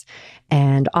those.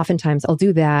 And oftentimes I'll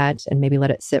do that and maybe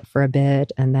let it sit for a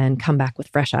bit and then come back with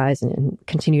fresh eyes and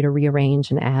continue to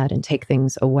rearrange and add and take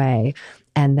things away.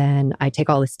 And then I take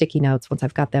all the sticky notes once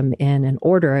I've got them in an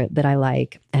order that I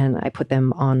like, and I put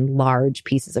them on large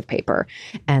pieces of paper.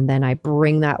 And then I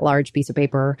bring that large piece of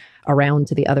paper around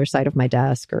to the other side of my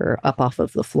desk or up off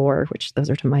of the floor, which those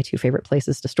are my two favorite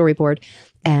places to storyboard.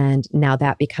 And now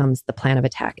that becomes the plan of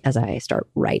attack as I start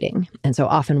writing. And so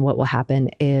often what will happen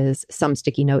is some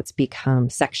sticky notes become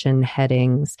section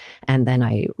headings, and then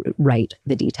I write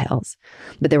the details.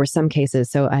 But there were some cases,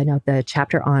 so I know the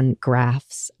chapter on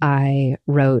graphs, I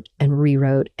wrote and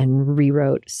rewrote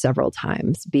several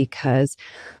times because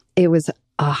it was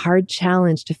a hard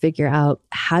challenge to figure out,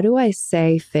 how do I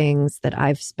say things that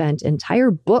I've spent entire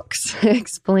books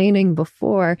explaining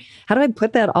before? How do I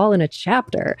put that all in a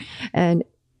chapter? And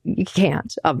you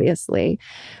can't, obviously.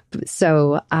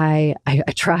 So I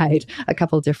tried a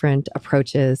couple different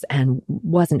approaches and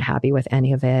wasn't happy with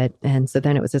any of it. And so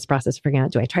then it was this process of figuring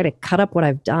out, do I try to cut up what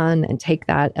I've done and take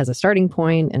that as a starting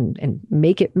point and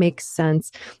make it make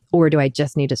sense? Or do I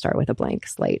just need to start with a blank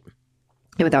slate?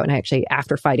 And without, and actually,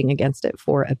 after fighting against it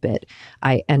for a bit,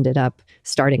 I ended up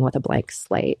starting with a blank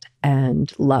slate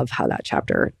and love how that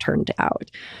chapter turned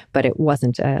out. But it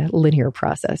wasn't a linear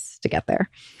process to get there.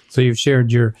 So you've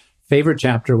shared your favorite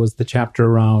chapter was the chapter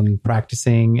around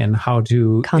practicing and how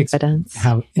to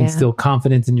instill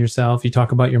confidence in yourself. You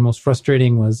talk about your most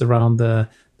frustrating was around the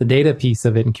data piece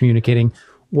of it and communicating.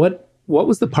 What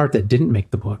was the part that didn't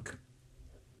make the book?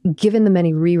 Given the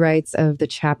many rewrites of the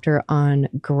chapter on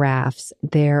graphs,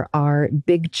 there are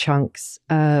big chunks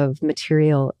of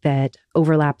material that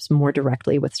overlaps more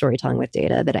directly with storytelling with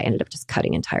data that I ended up just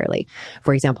cutting entirely.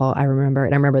 For example, I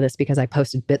remember this because I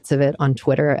posted bits of it on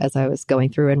Twitter as I was going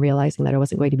through and realizing that I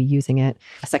wasn't going to be using it,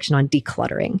 a section on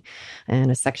decluttering and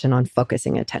a section on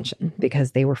focusing attention,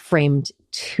 because they were framed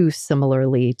too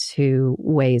similarly to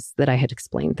ways that I had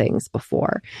explained things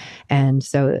before. And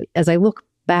so as I look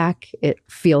back, it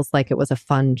feels like it was a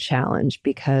fun challenge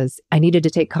because I needed to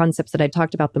take concepts that I'd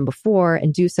talked about them before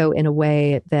and do so in a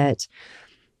way that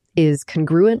is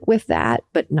congruent with that,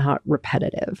 but not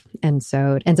repetitive. And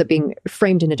so it ends up being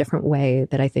framed in a different way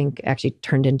that I think actually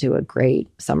turned into a great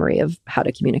summary of how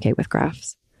to communicate with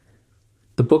graphs.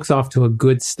 The book's off to a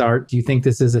good start. Do you think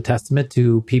this is a testament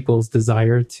to people's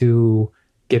desire to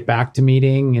get back to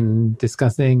meeting and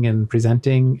discussing and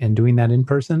presenting and doing that in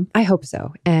person? I hope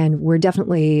so. And we're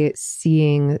definitely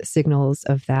seeing signals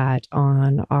of that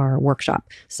on our workshop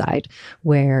side,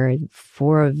 where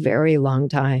for a very long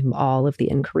time, all of the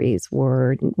inquiries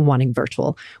were wanting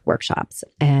virtual workshops.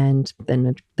 And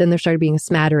then there started being a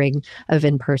smattering of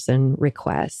in-person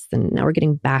requests. And now we're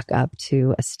getting back up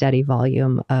to a steady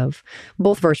volume of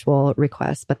both virtual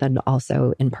requests, but then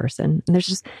also in person. And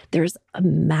there's a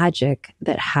magic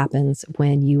that happens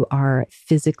when you are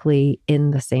physically in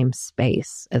the same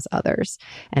space as others.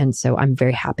 And so I'm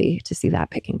very happy to see that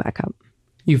picking back up.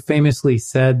 You famously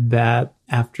said that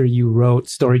after you wrote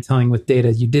Storytelling with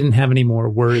Data, you didn't have any more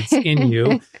words in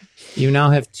you. You now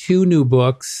have 2 new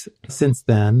books since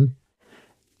then.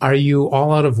 Are you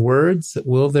all out of words?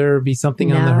 Will there be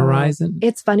something on the horizon?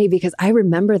 It's funny because I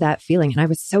remember that feeling and I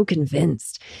was so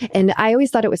convinced. And I always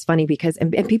thought it was funny because,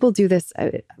 and people do this,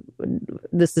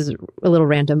 this is a little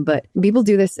random, but people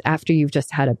do this after you've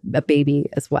just had a baby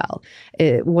as well.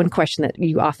 One question that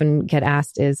you often get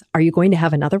asked is, are you going to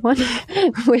have another one?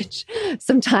 Which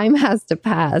some time has to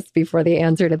pass before the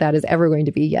answer to that is ever going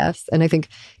to be yes. And I think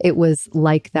it was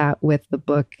like that with the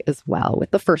book as well, with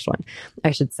the first one,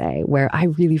 I should say, where I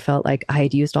really felt like I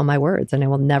had used all my words and I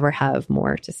will never have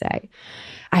more to say.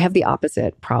 I have the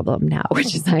opposite problem now,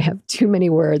 which is I have too many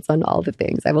words on all the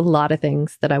things. I have a lot of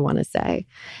things that I want to say.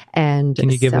 And can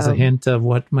you give us a hint of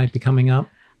what might be coming up?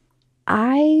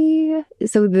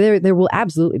 So there will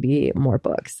absolutely be more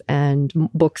books, and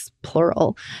books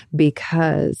plural,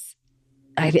 because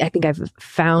I think I've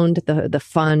found the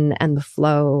fun and the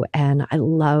flow, and I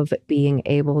love being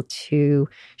able to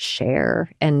share.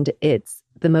 And it's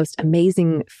the most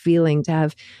amazing feeling to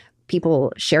have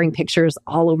people sharing pictures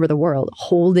all over the world,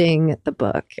 holding the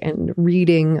book and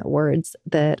reading words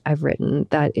that I've written.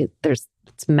 It's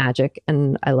magic,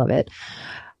 and I love it.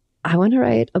 I want to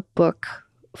write a book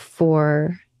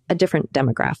for a different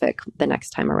demographic the next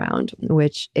time around,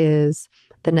 which is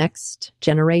the next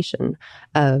generation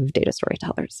of data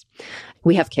storytellers.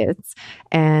 We have kids,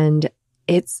 and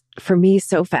it's, for me,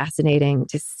 so fascinating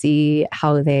to see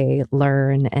how they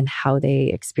learn and how they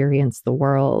experience the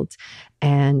world.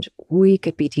 And we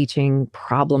could be teaching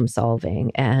problem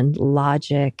solving and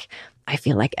logic, I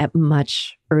feel like, at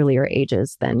much earlier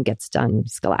ages than gets done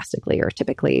scholastically or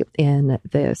typically in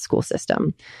the school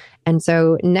system. And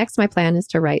so next, my plan is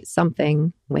to write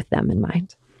something with them in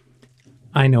mind.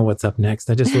 I know what's up next.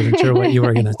 I just wasn't sure what you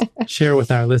were going to share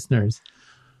with our listeners.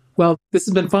 Well, this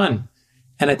has been fun.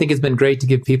 And I think it's been great to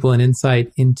give people an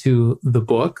insight into the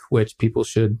book, which people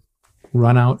should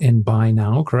run out and buy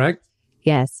now, correct?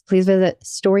 Yes. Please visit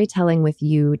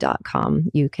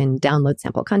storytellingwithyou.com. You can download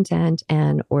sample content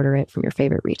and order it from your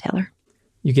favorite retailer.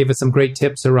 You gave us some great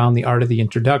tips around the art of the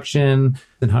introduction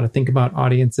and how to think about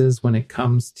audiences when it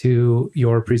comes to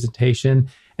your presentation.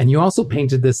 And you also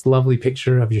painted this lovely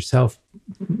picture of yourself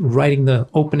writing the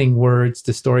opening words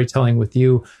to Storytelling with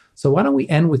You. So why don't we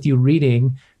end with you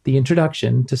reading the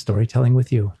introduction to Storytelling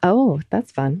with You? Oh,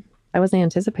 that's fun. I wasn't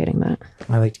anticipating that.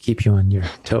 I like to keep you on your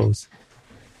toes.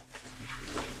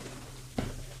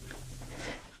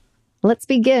 Let's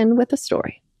begin with a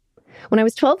story. When I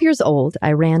was 12 years old,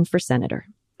 I ran for senator.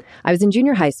 I was in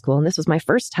junior high school, and this was my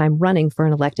first time running for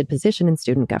an elected position in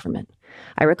student government.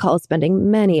 I recall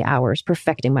spending many hours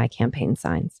perfecting my campaign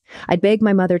signs. I'd beg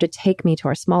my mother to take me to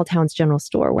our small town's general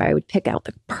store, where I would pick out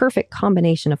the perfect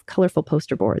combination of colorful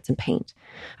poster boards and paint.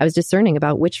 I was discerning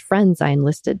about which friends I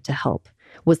enlisted to help.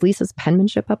 Was Lisa's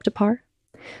penmanship up to par?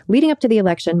 Leading up to the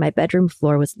election, my bedroom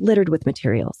floor was littered with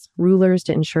materials: rulers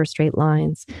to ensure straight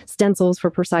lines, stencils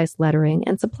for precise lettering,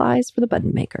 and supplies for the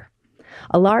button maker.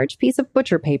 A large piece of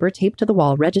butcher paper taped to the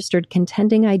wall registered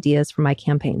contending ideas for my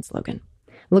campaign slogan.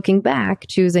 Looking back,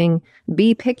 choosing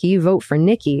 "Be picky, vote for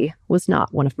Nikki" was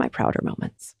not one of my prouder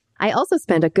moments. I also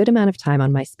spent a good amount of time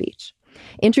on my speech.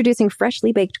 Introducing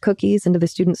freshly baked cookies into the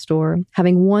student store,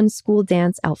 having one school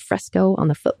dance al fresco on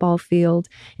the football field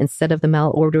instead of the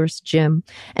malodorous gym,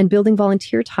 and building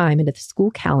volunteer time into the school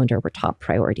calendar were top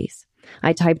priorities.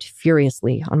 I typed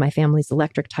furiously on my family's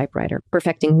electric typewriter,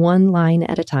 perfecting one line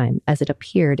at a time as it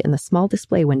appeared in the small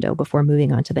display window before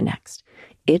moving on to the next.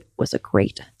 It was a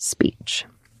great speech.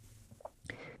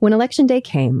 When election day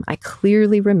came, I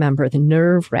clearly remember the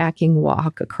nerve-wracking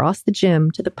walk across the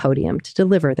gym to the podium to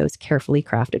deliver those carefully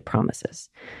crafted promises.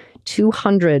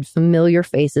 200 familiar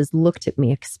faces looked at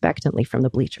me expectantly from the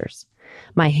bleachers.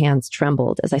 My hands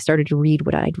trembled as I started to read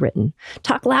what I'd written.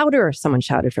 "Talk louder," someone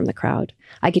shouted from the crowd.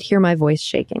 I could hear my voice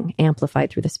shaking, amplified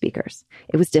through the speakers.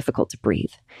 It was difficult to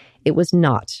breathe. It was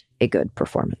not a good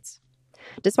performance.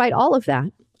 Despite all of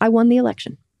that, I won the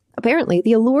election. Apparently,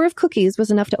 the allure of cookies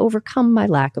was enough to overcome my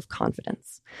lack of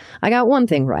confidence. I got one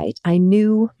thing right. I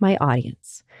knew my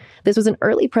audience. This was an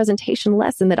early presentation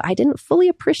lesson that I didn't fully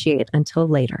appreciate until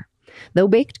later. Though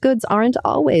baked goods aren't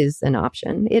always an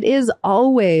option, it is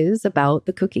always about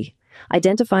the cookie.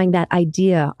 Identifying that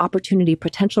idea, opportunity,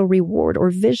 potential reward, or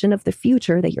vision of the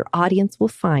future that your audience will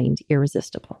find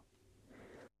irresistible.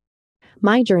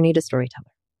 My journey to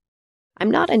storyteller. I'm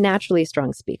not a naturally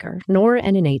strong speaker, nor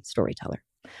an innate storyteller.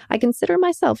 I consider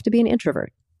myself to be an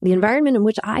introvert. The environment in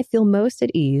which I feel most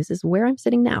at ease is where I'm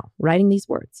sitting now, writing these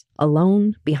words,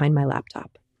 alone behind my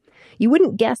laptop. You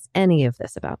wouldn't guess any of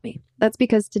this about me. That's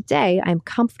because today I'm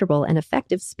comfortable and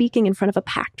effective speaking in front of a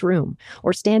packed room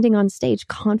or standing on stage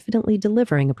confidently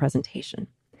delivering a presentation.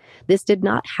 This did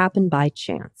not happen by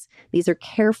chance. These are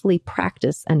carefully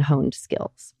practiced and honed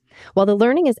skills. While the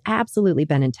learning has absolutely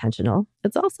been intentional,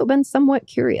 it's also been somewhat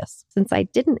curious since I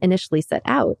didn't initially set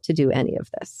out to do any of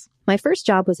this. My first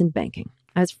job was in banking.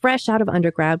 I was fresh out of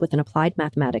undergrad with an applied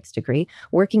mathematics degree,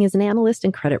 working as an analyst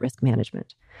in credit risk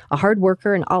management. A hard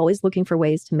worker and always looking for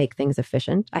ways to make things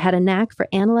efficient, I had a knack for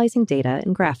analyzing data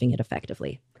and graphing it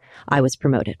effectively. I was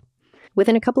promoted.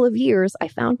 Within a couple of years, I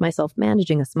found myself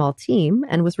managing a small team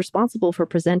and was responsible for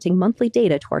presenting monthly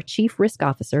data to our chief risk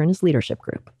officer and his leadership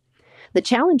group. The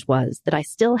challenge was that I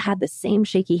still had the same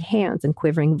shaky hands and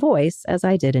quivering voice as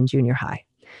I did in junior high.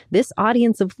 This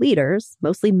audience of leaders,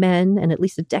 mostly men and at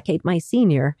least a decade my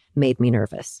senior, made me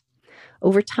nervous.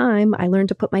 Over time, I learned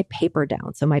to put my paper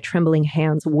down so my trembling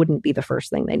hands wouldn't be the first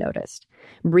thing they noticed.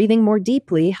 Breathing more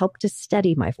deeply helped to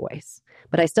steady my voice,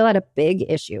 but I still had a big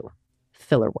issue: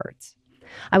 filler words.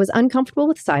 I was uncomfortable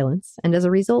with silence and as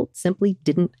a result simply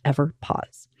didn't ever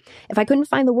pause. If I couldn't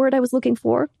find the word I was looking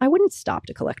for, I wouldn't stop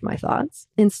to collect my thoughts.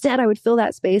 Instead, I would fill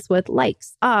that space with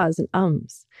likes, ahs, and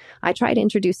ums. I tried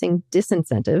introducing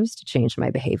disincentives to change my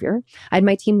behavior. I had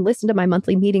my team listen to my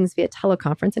monthly meetings via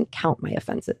teleconference and count my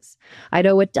offenses. I'd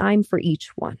owe a dime for each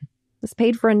one. This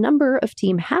paid for a number of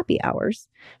team happy hours.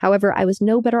 However, I was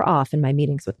no better off in my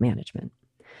meetings with management.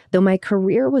 Though my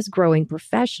career was growing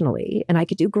professionally and I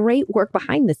could do great work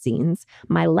behind the scenes,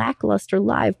 my lackluster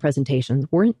live presentations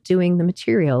weren't doing the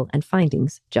material and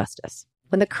findings justice.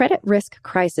 When the credit risk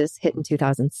crisis hit in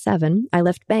 2007, I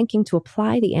left banking to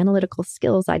apply the analytical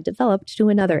skills I'd developed to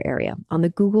another area on the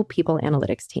Google People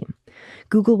Analytics team.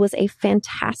 Google was a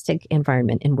fantastic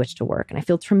environment in which to work, and I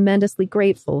feel tremendously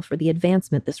grateful for the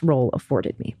advancement this role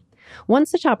afforded me. One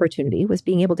such opportunity was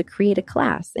being able to create a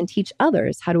class and teach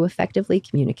others how to effectively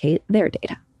communicate their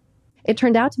data. It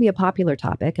turned out to be a popular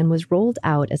topic and was rolled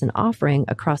out as an offering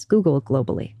across Google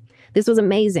globally. This was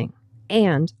amazing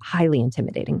and highly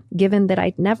intimidating, given that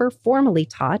I'd never formally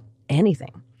taught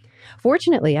anything.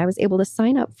 Fortunately, I was able to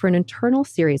sign up for an internal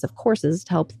series of courses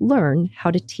to help learn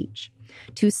how to teach.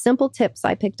 2 simple tips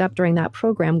I picked up during that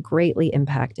program greatly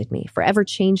impacted me, forever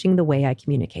changing the way I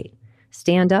communicate.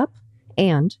 Stand up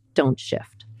and don't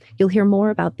shift. You'll hear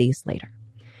more about these later.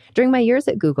 During my years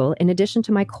at Google, in addition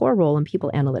to my core role in people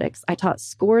analytics, I taught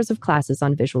scores of classes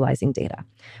on visualizing data.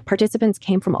 Participants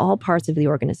came from all parts of the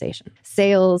organization: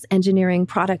 sales, engineering,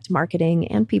 product marketing,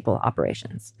 and people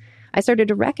operations. I started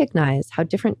to recognize how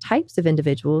different types of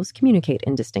individuals communicate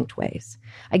in distinct ways.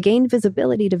 I gained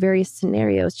visibility to various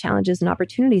scenarios, challenges, and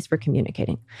opportunities for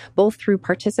communicating, both through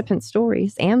participant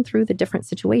stories and through the different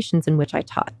situations in which I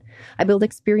taught. I built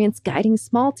experience guiding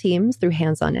small teams through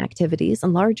hands-on activities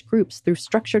and large groups through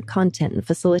structured content and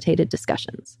facilitated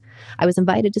discussions. I was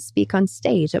invited to speak on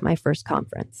stage at my first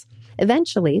conference.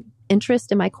 Eventually,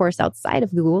 interest in my course outside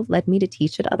of Google led me to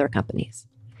teach at other companies.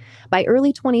 By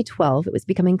early 2012, it was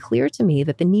becoming clear to me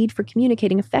that the need for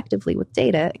communicating effectively with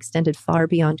data extended far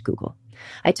beyond Google.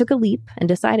 I took a leap and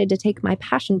decided to take my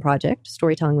passion project,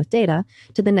 storytelling with data,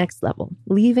 to the next level,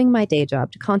 leaving my day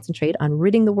job to concentrate on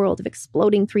ridding the world of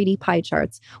exploding 3D pie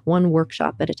charts, one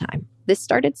workshop at a time. This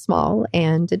started small,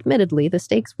 and admittedly, the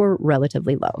stakes were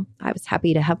relatively low. I was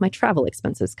happy to have my travel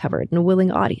expenses covered and a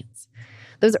willing audience.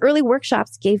 Those early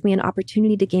workshops gave me an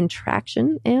opportunity to gain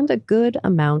traction and a good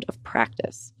amount of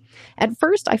practice. At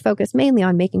first, I focused mainly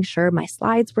on making sure my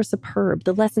slides were superb,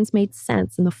 the lessons made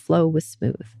sense, and the flow was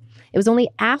smooth. It was only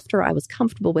after I was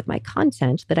comfortable with my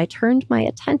content that I turned my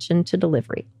attention to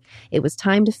delivery. It was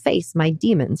time to face my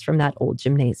demons from that old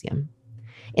gymnasium.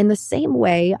 In the same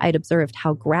way I'd observed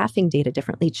how graphing data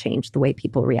differently changed the way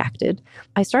people reacted,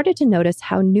 I started to notice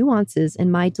how nuances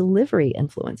in my delivery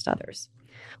influenced others.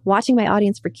 Watching my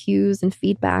audience for cues and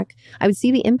feedback, I would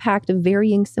see the impact of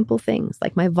varying simple things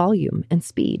like my volume and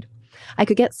speed. I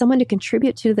could get someone to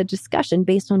contribute to the discussion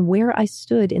based on where I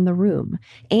stood in the room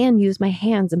and use my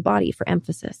hands and body for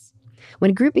emphasis.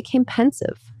 When a group became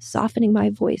pensive, softening my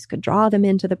voice could draw them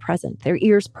into the present, their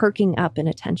ears perking up in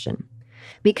attention.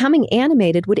 Becoming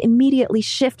animated would immediately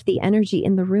shift the energy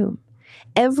in the room.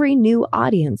 Every new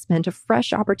audience meant a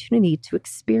fresh opportunity to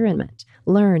experiment,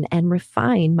 learn, and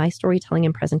refine my storytelling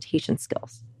and presentation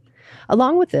skills.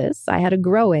 Along with this, I had a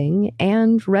growing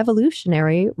and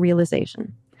revolutionary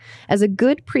realization. As a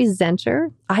good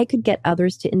presenter, I could get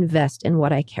others to invest in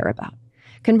what I care about.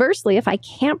 Conversely, if I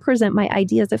can't present my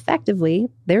ideas effectively,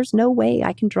 there's no way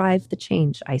I can drive the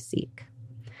change I seek.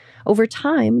 Over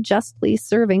time, justly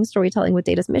serving Storytelling with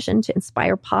Data's mission to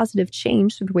inspire positive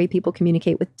change through the way people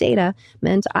communicate with data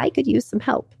meant I could use some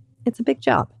help. It's a big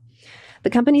job.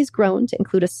 The company's grown to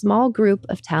include a small group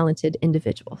of talented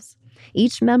individuals.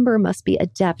 Each member must be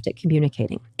adept at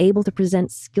communicating, able to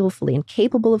present skillfully, and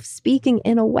capable of speaking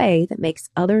in a way that makes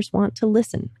others want to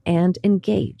listen and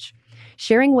engage.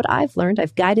 Sharing what I've learned,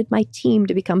 I've guided my team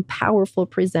to become powerful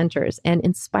presenters and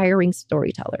inspiring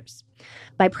storytellers.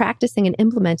 By practicing and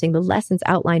implementing the lessons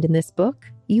outlined in this book,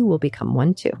 you will become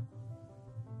one too.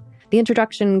 The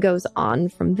introduction goes on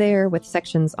from there with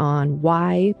sections on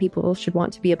why people should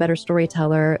want to be a better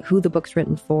storyteller, who the book's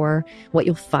written for, what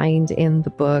you'll find in the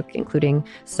book, including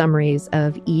summaries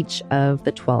of each of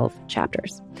the 12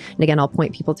 chapters. And again, I'll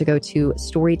point people to go to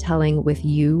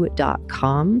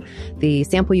storytellingwithyou.com. The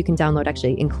sample you can download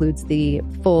actually includes the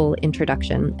full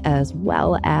introduction as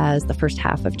well as the first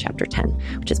half of chapter 10,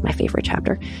 which is my favorite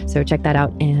chapter. So check that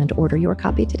out and order your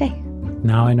copy today.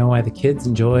 Now I know why the kids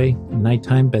enjoy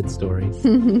nighttime bed stories.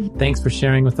 Thanks for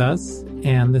sharing with us.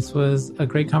 And this was a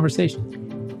great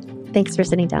conversation. Thanks for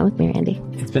sitting down with me, Randy.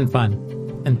 It's been fun.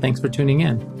 And thanks for tuning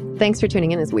in. Thanks for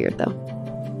tuning in is weird, though.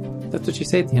 That's what you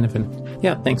say at the end of it.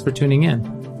 Yeah, thanks for tuning in.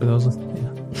 For those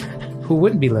who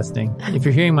wouldn't be listening. If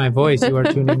you're hearing my voice, you are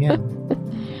tuning in.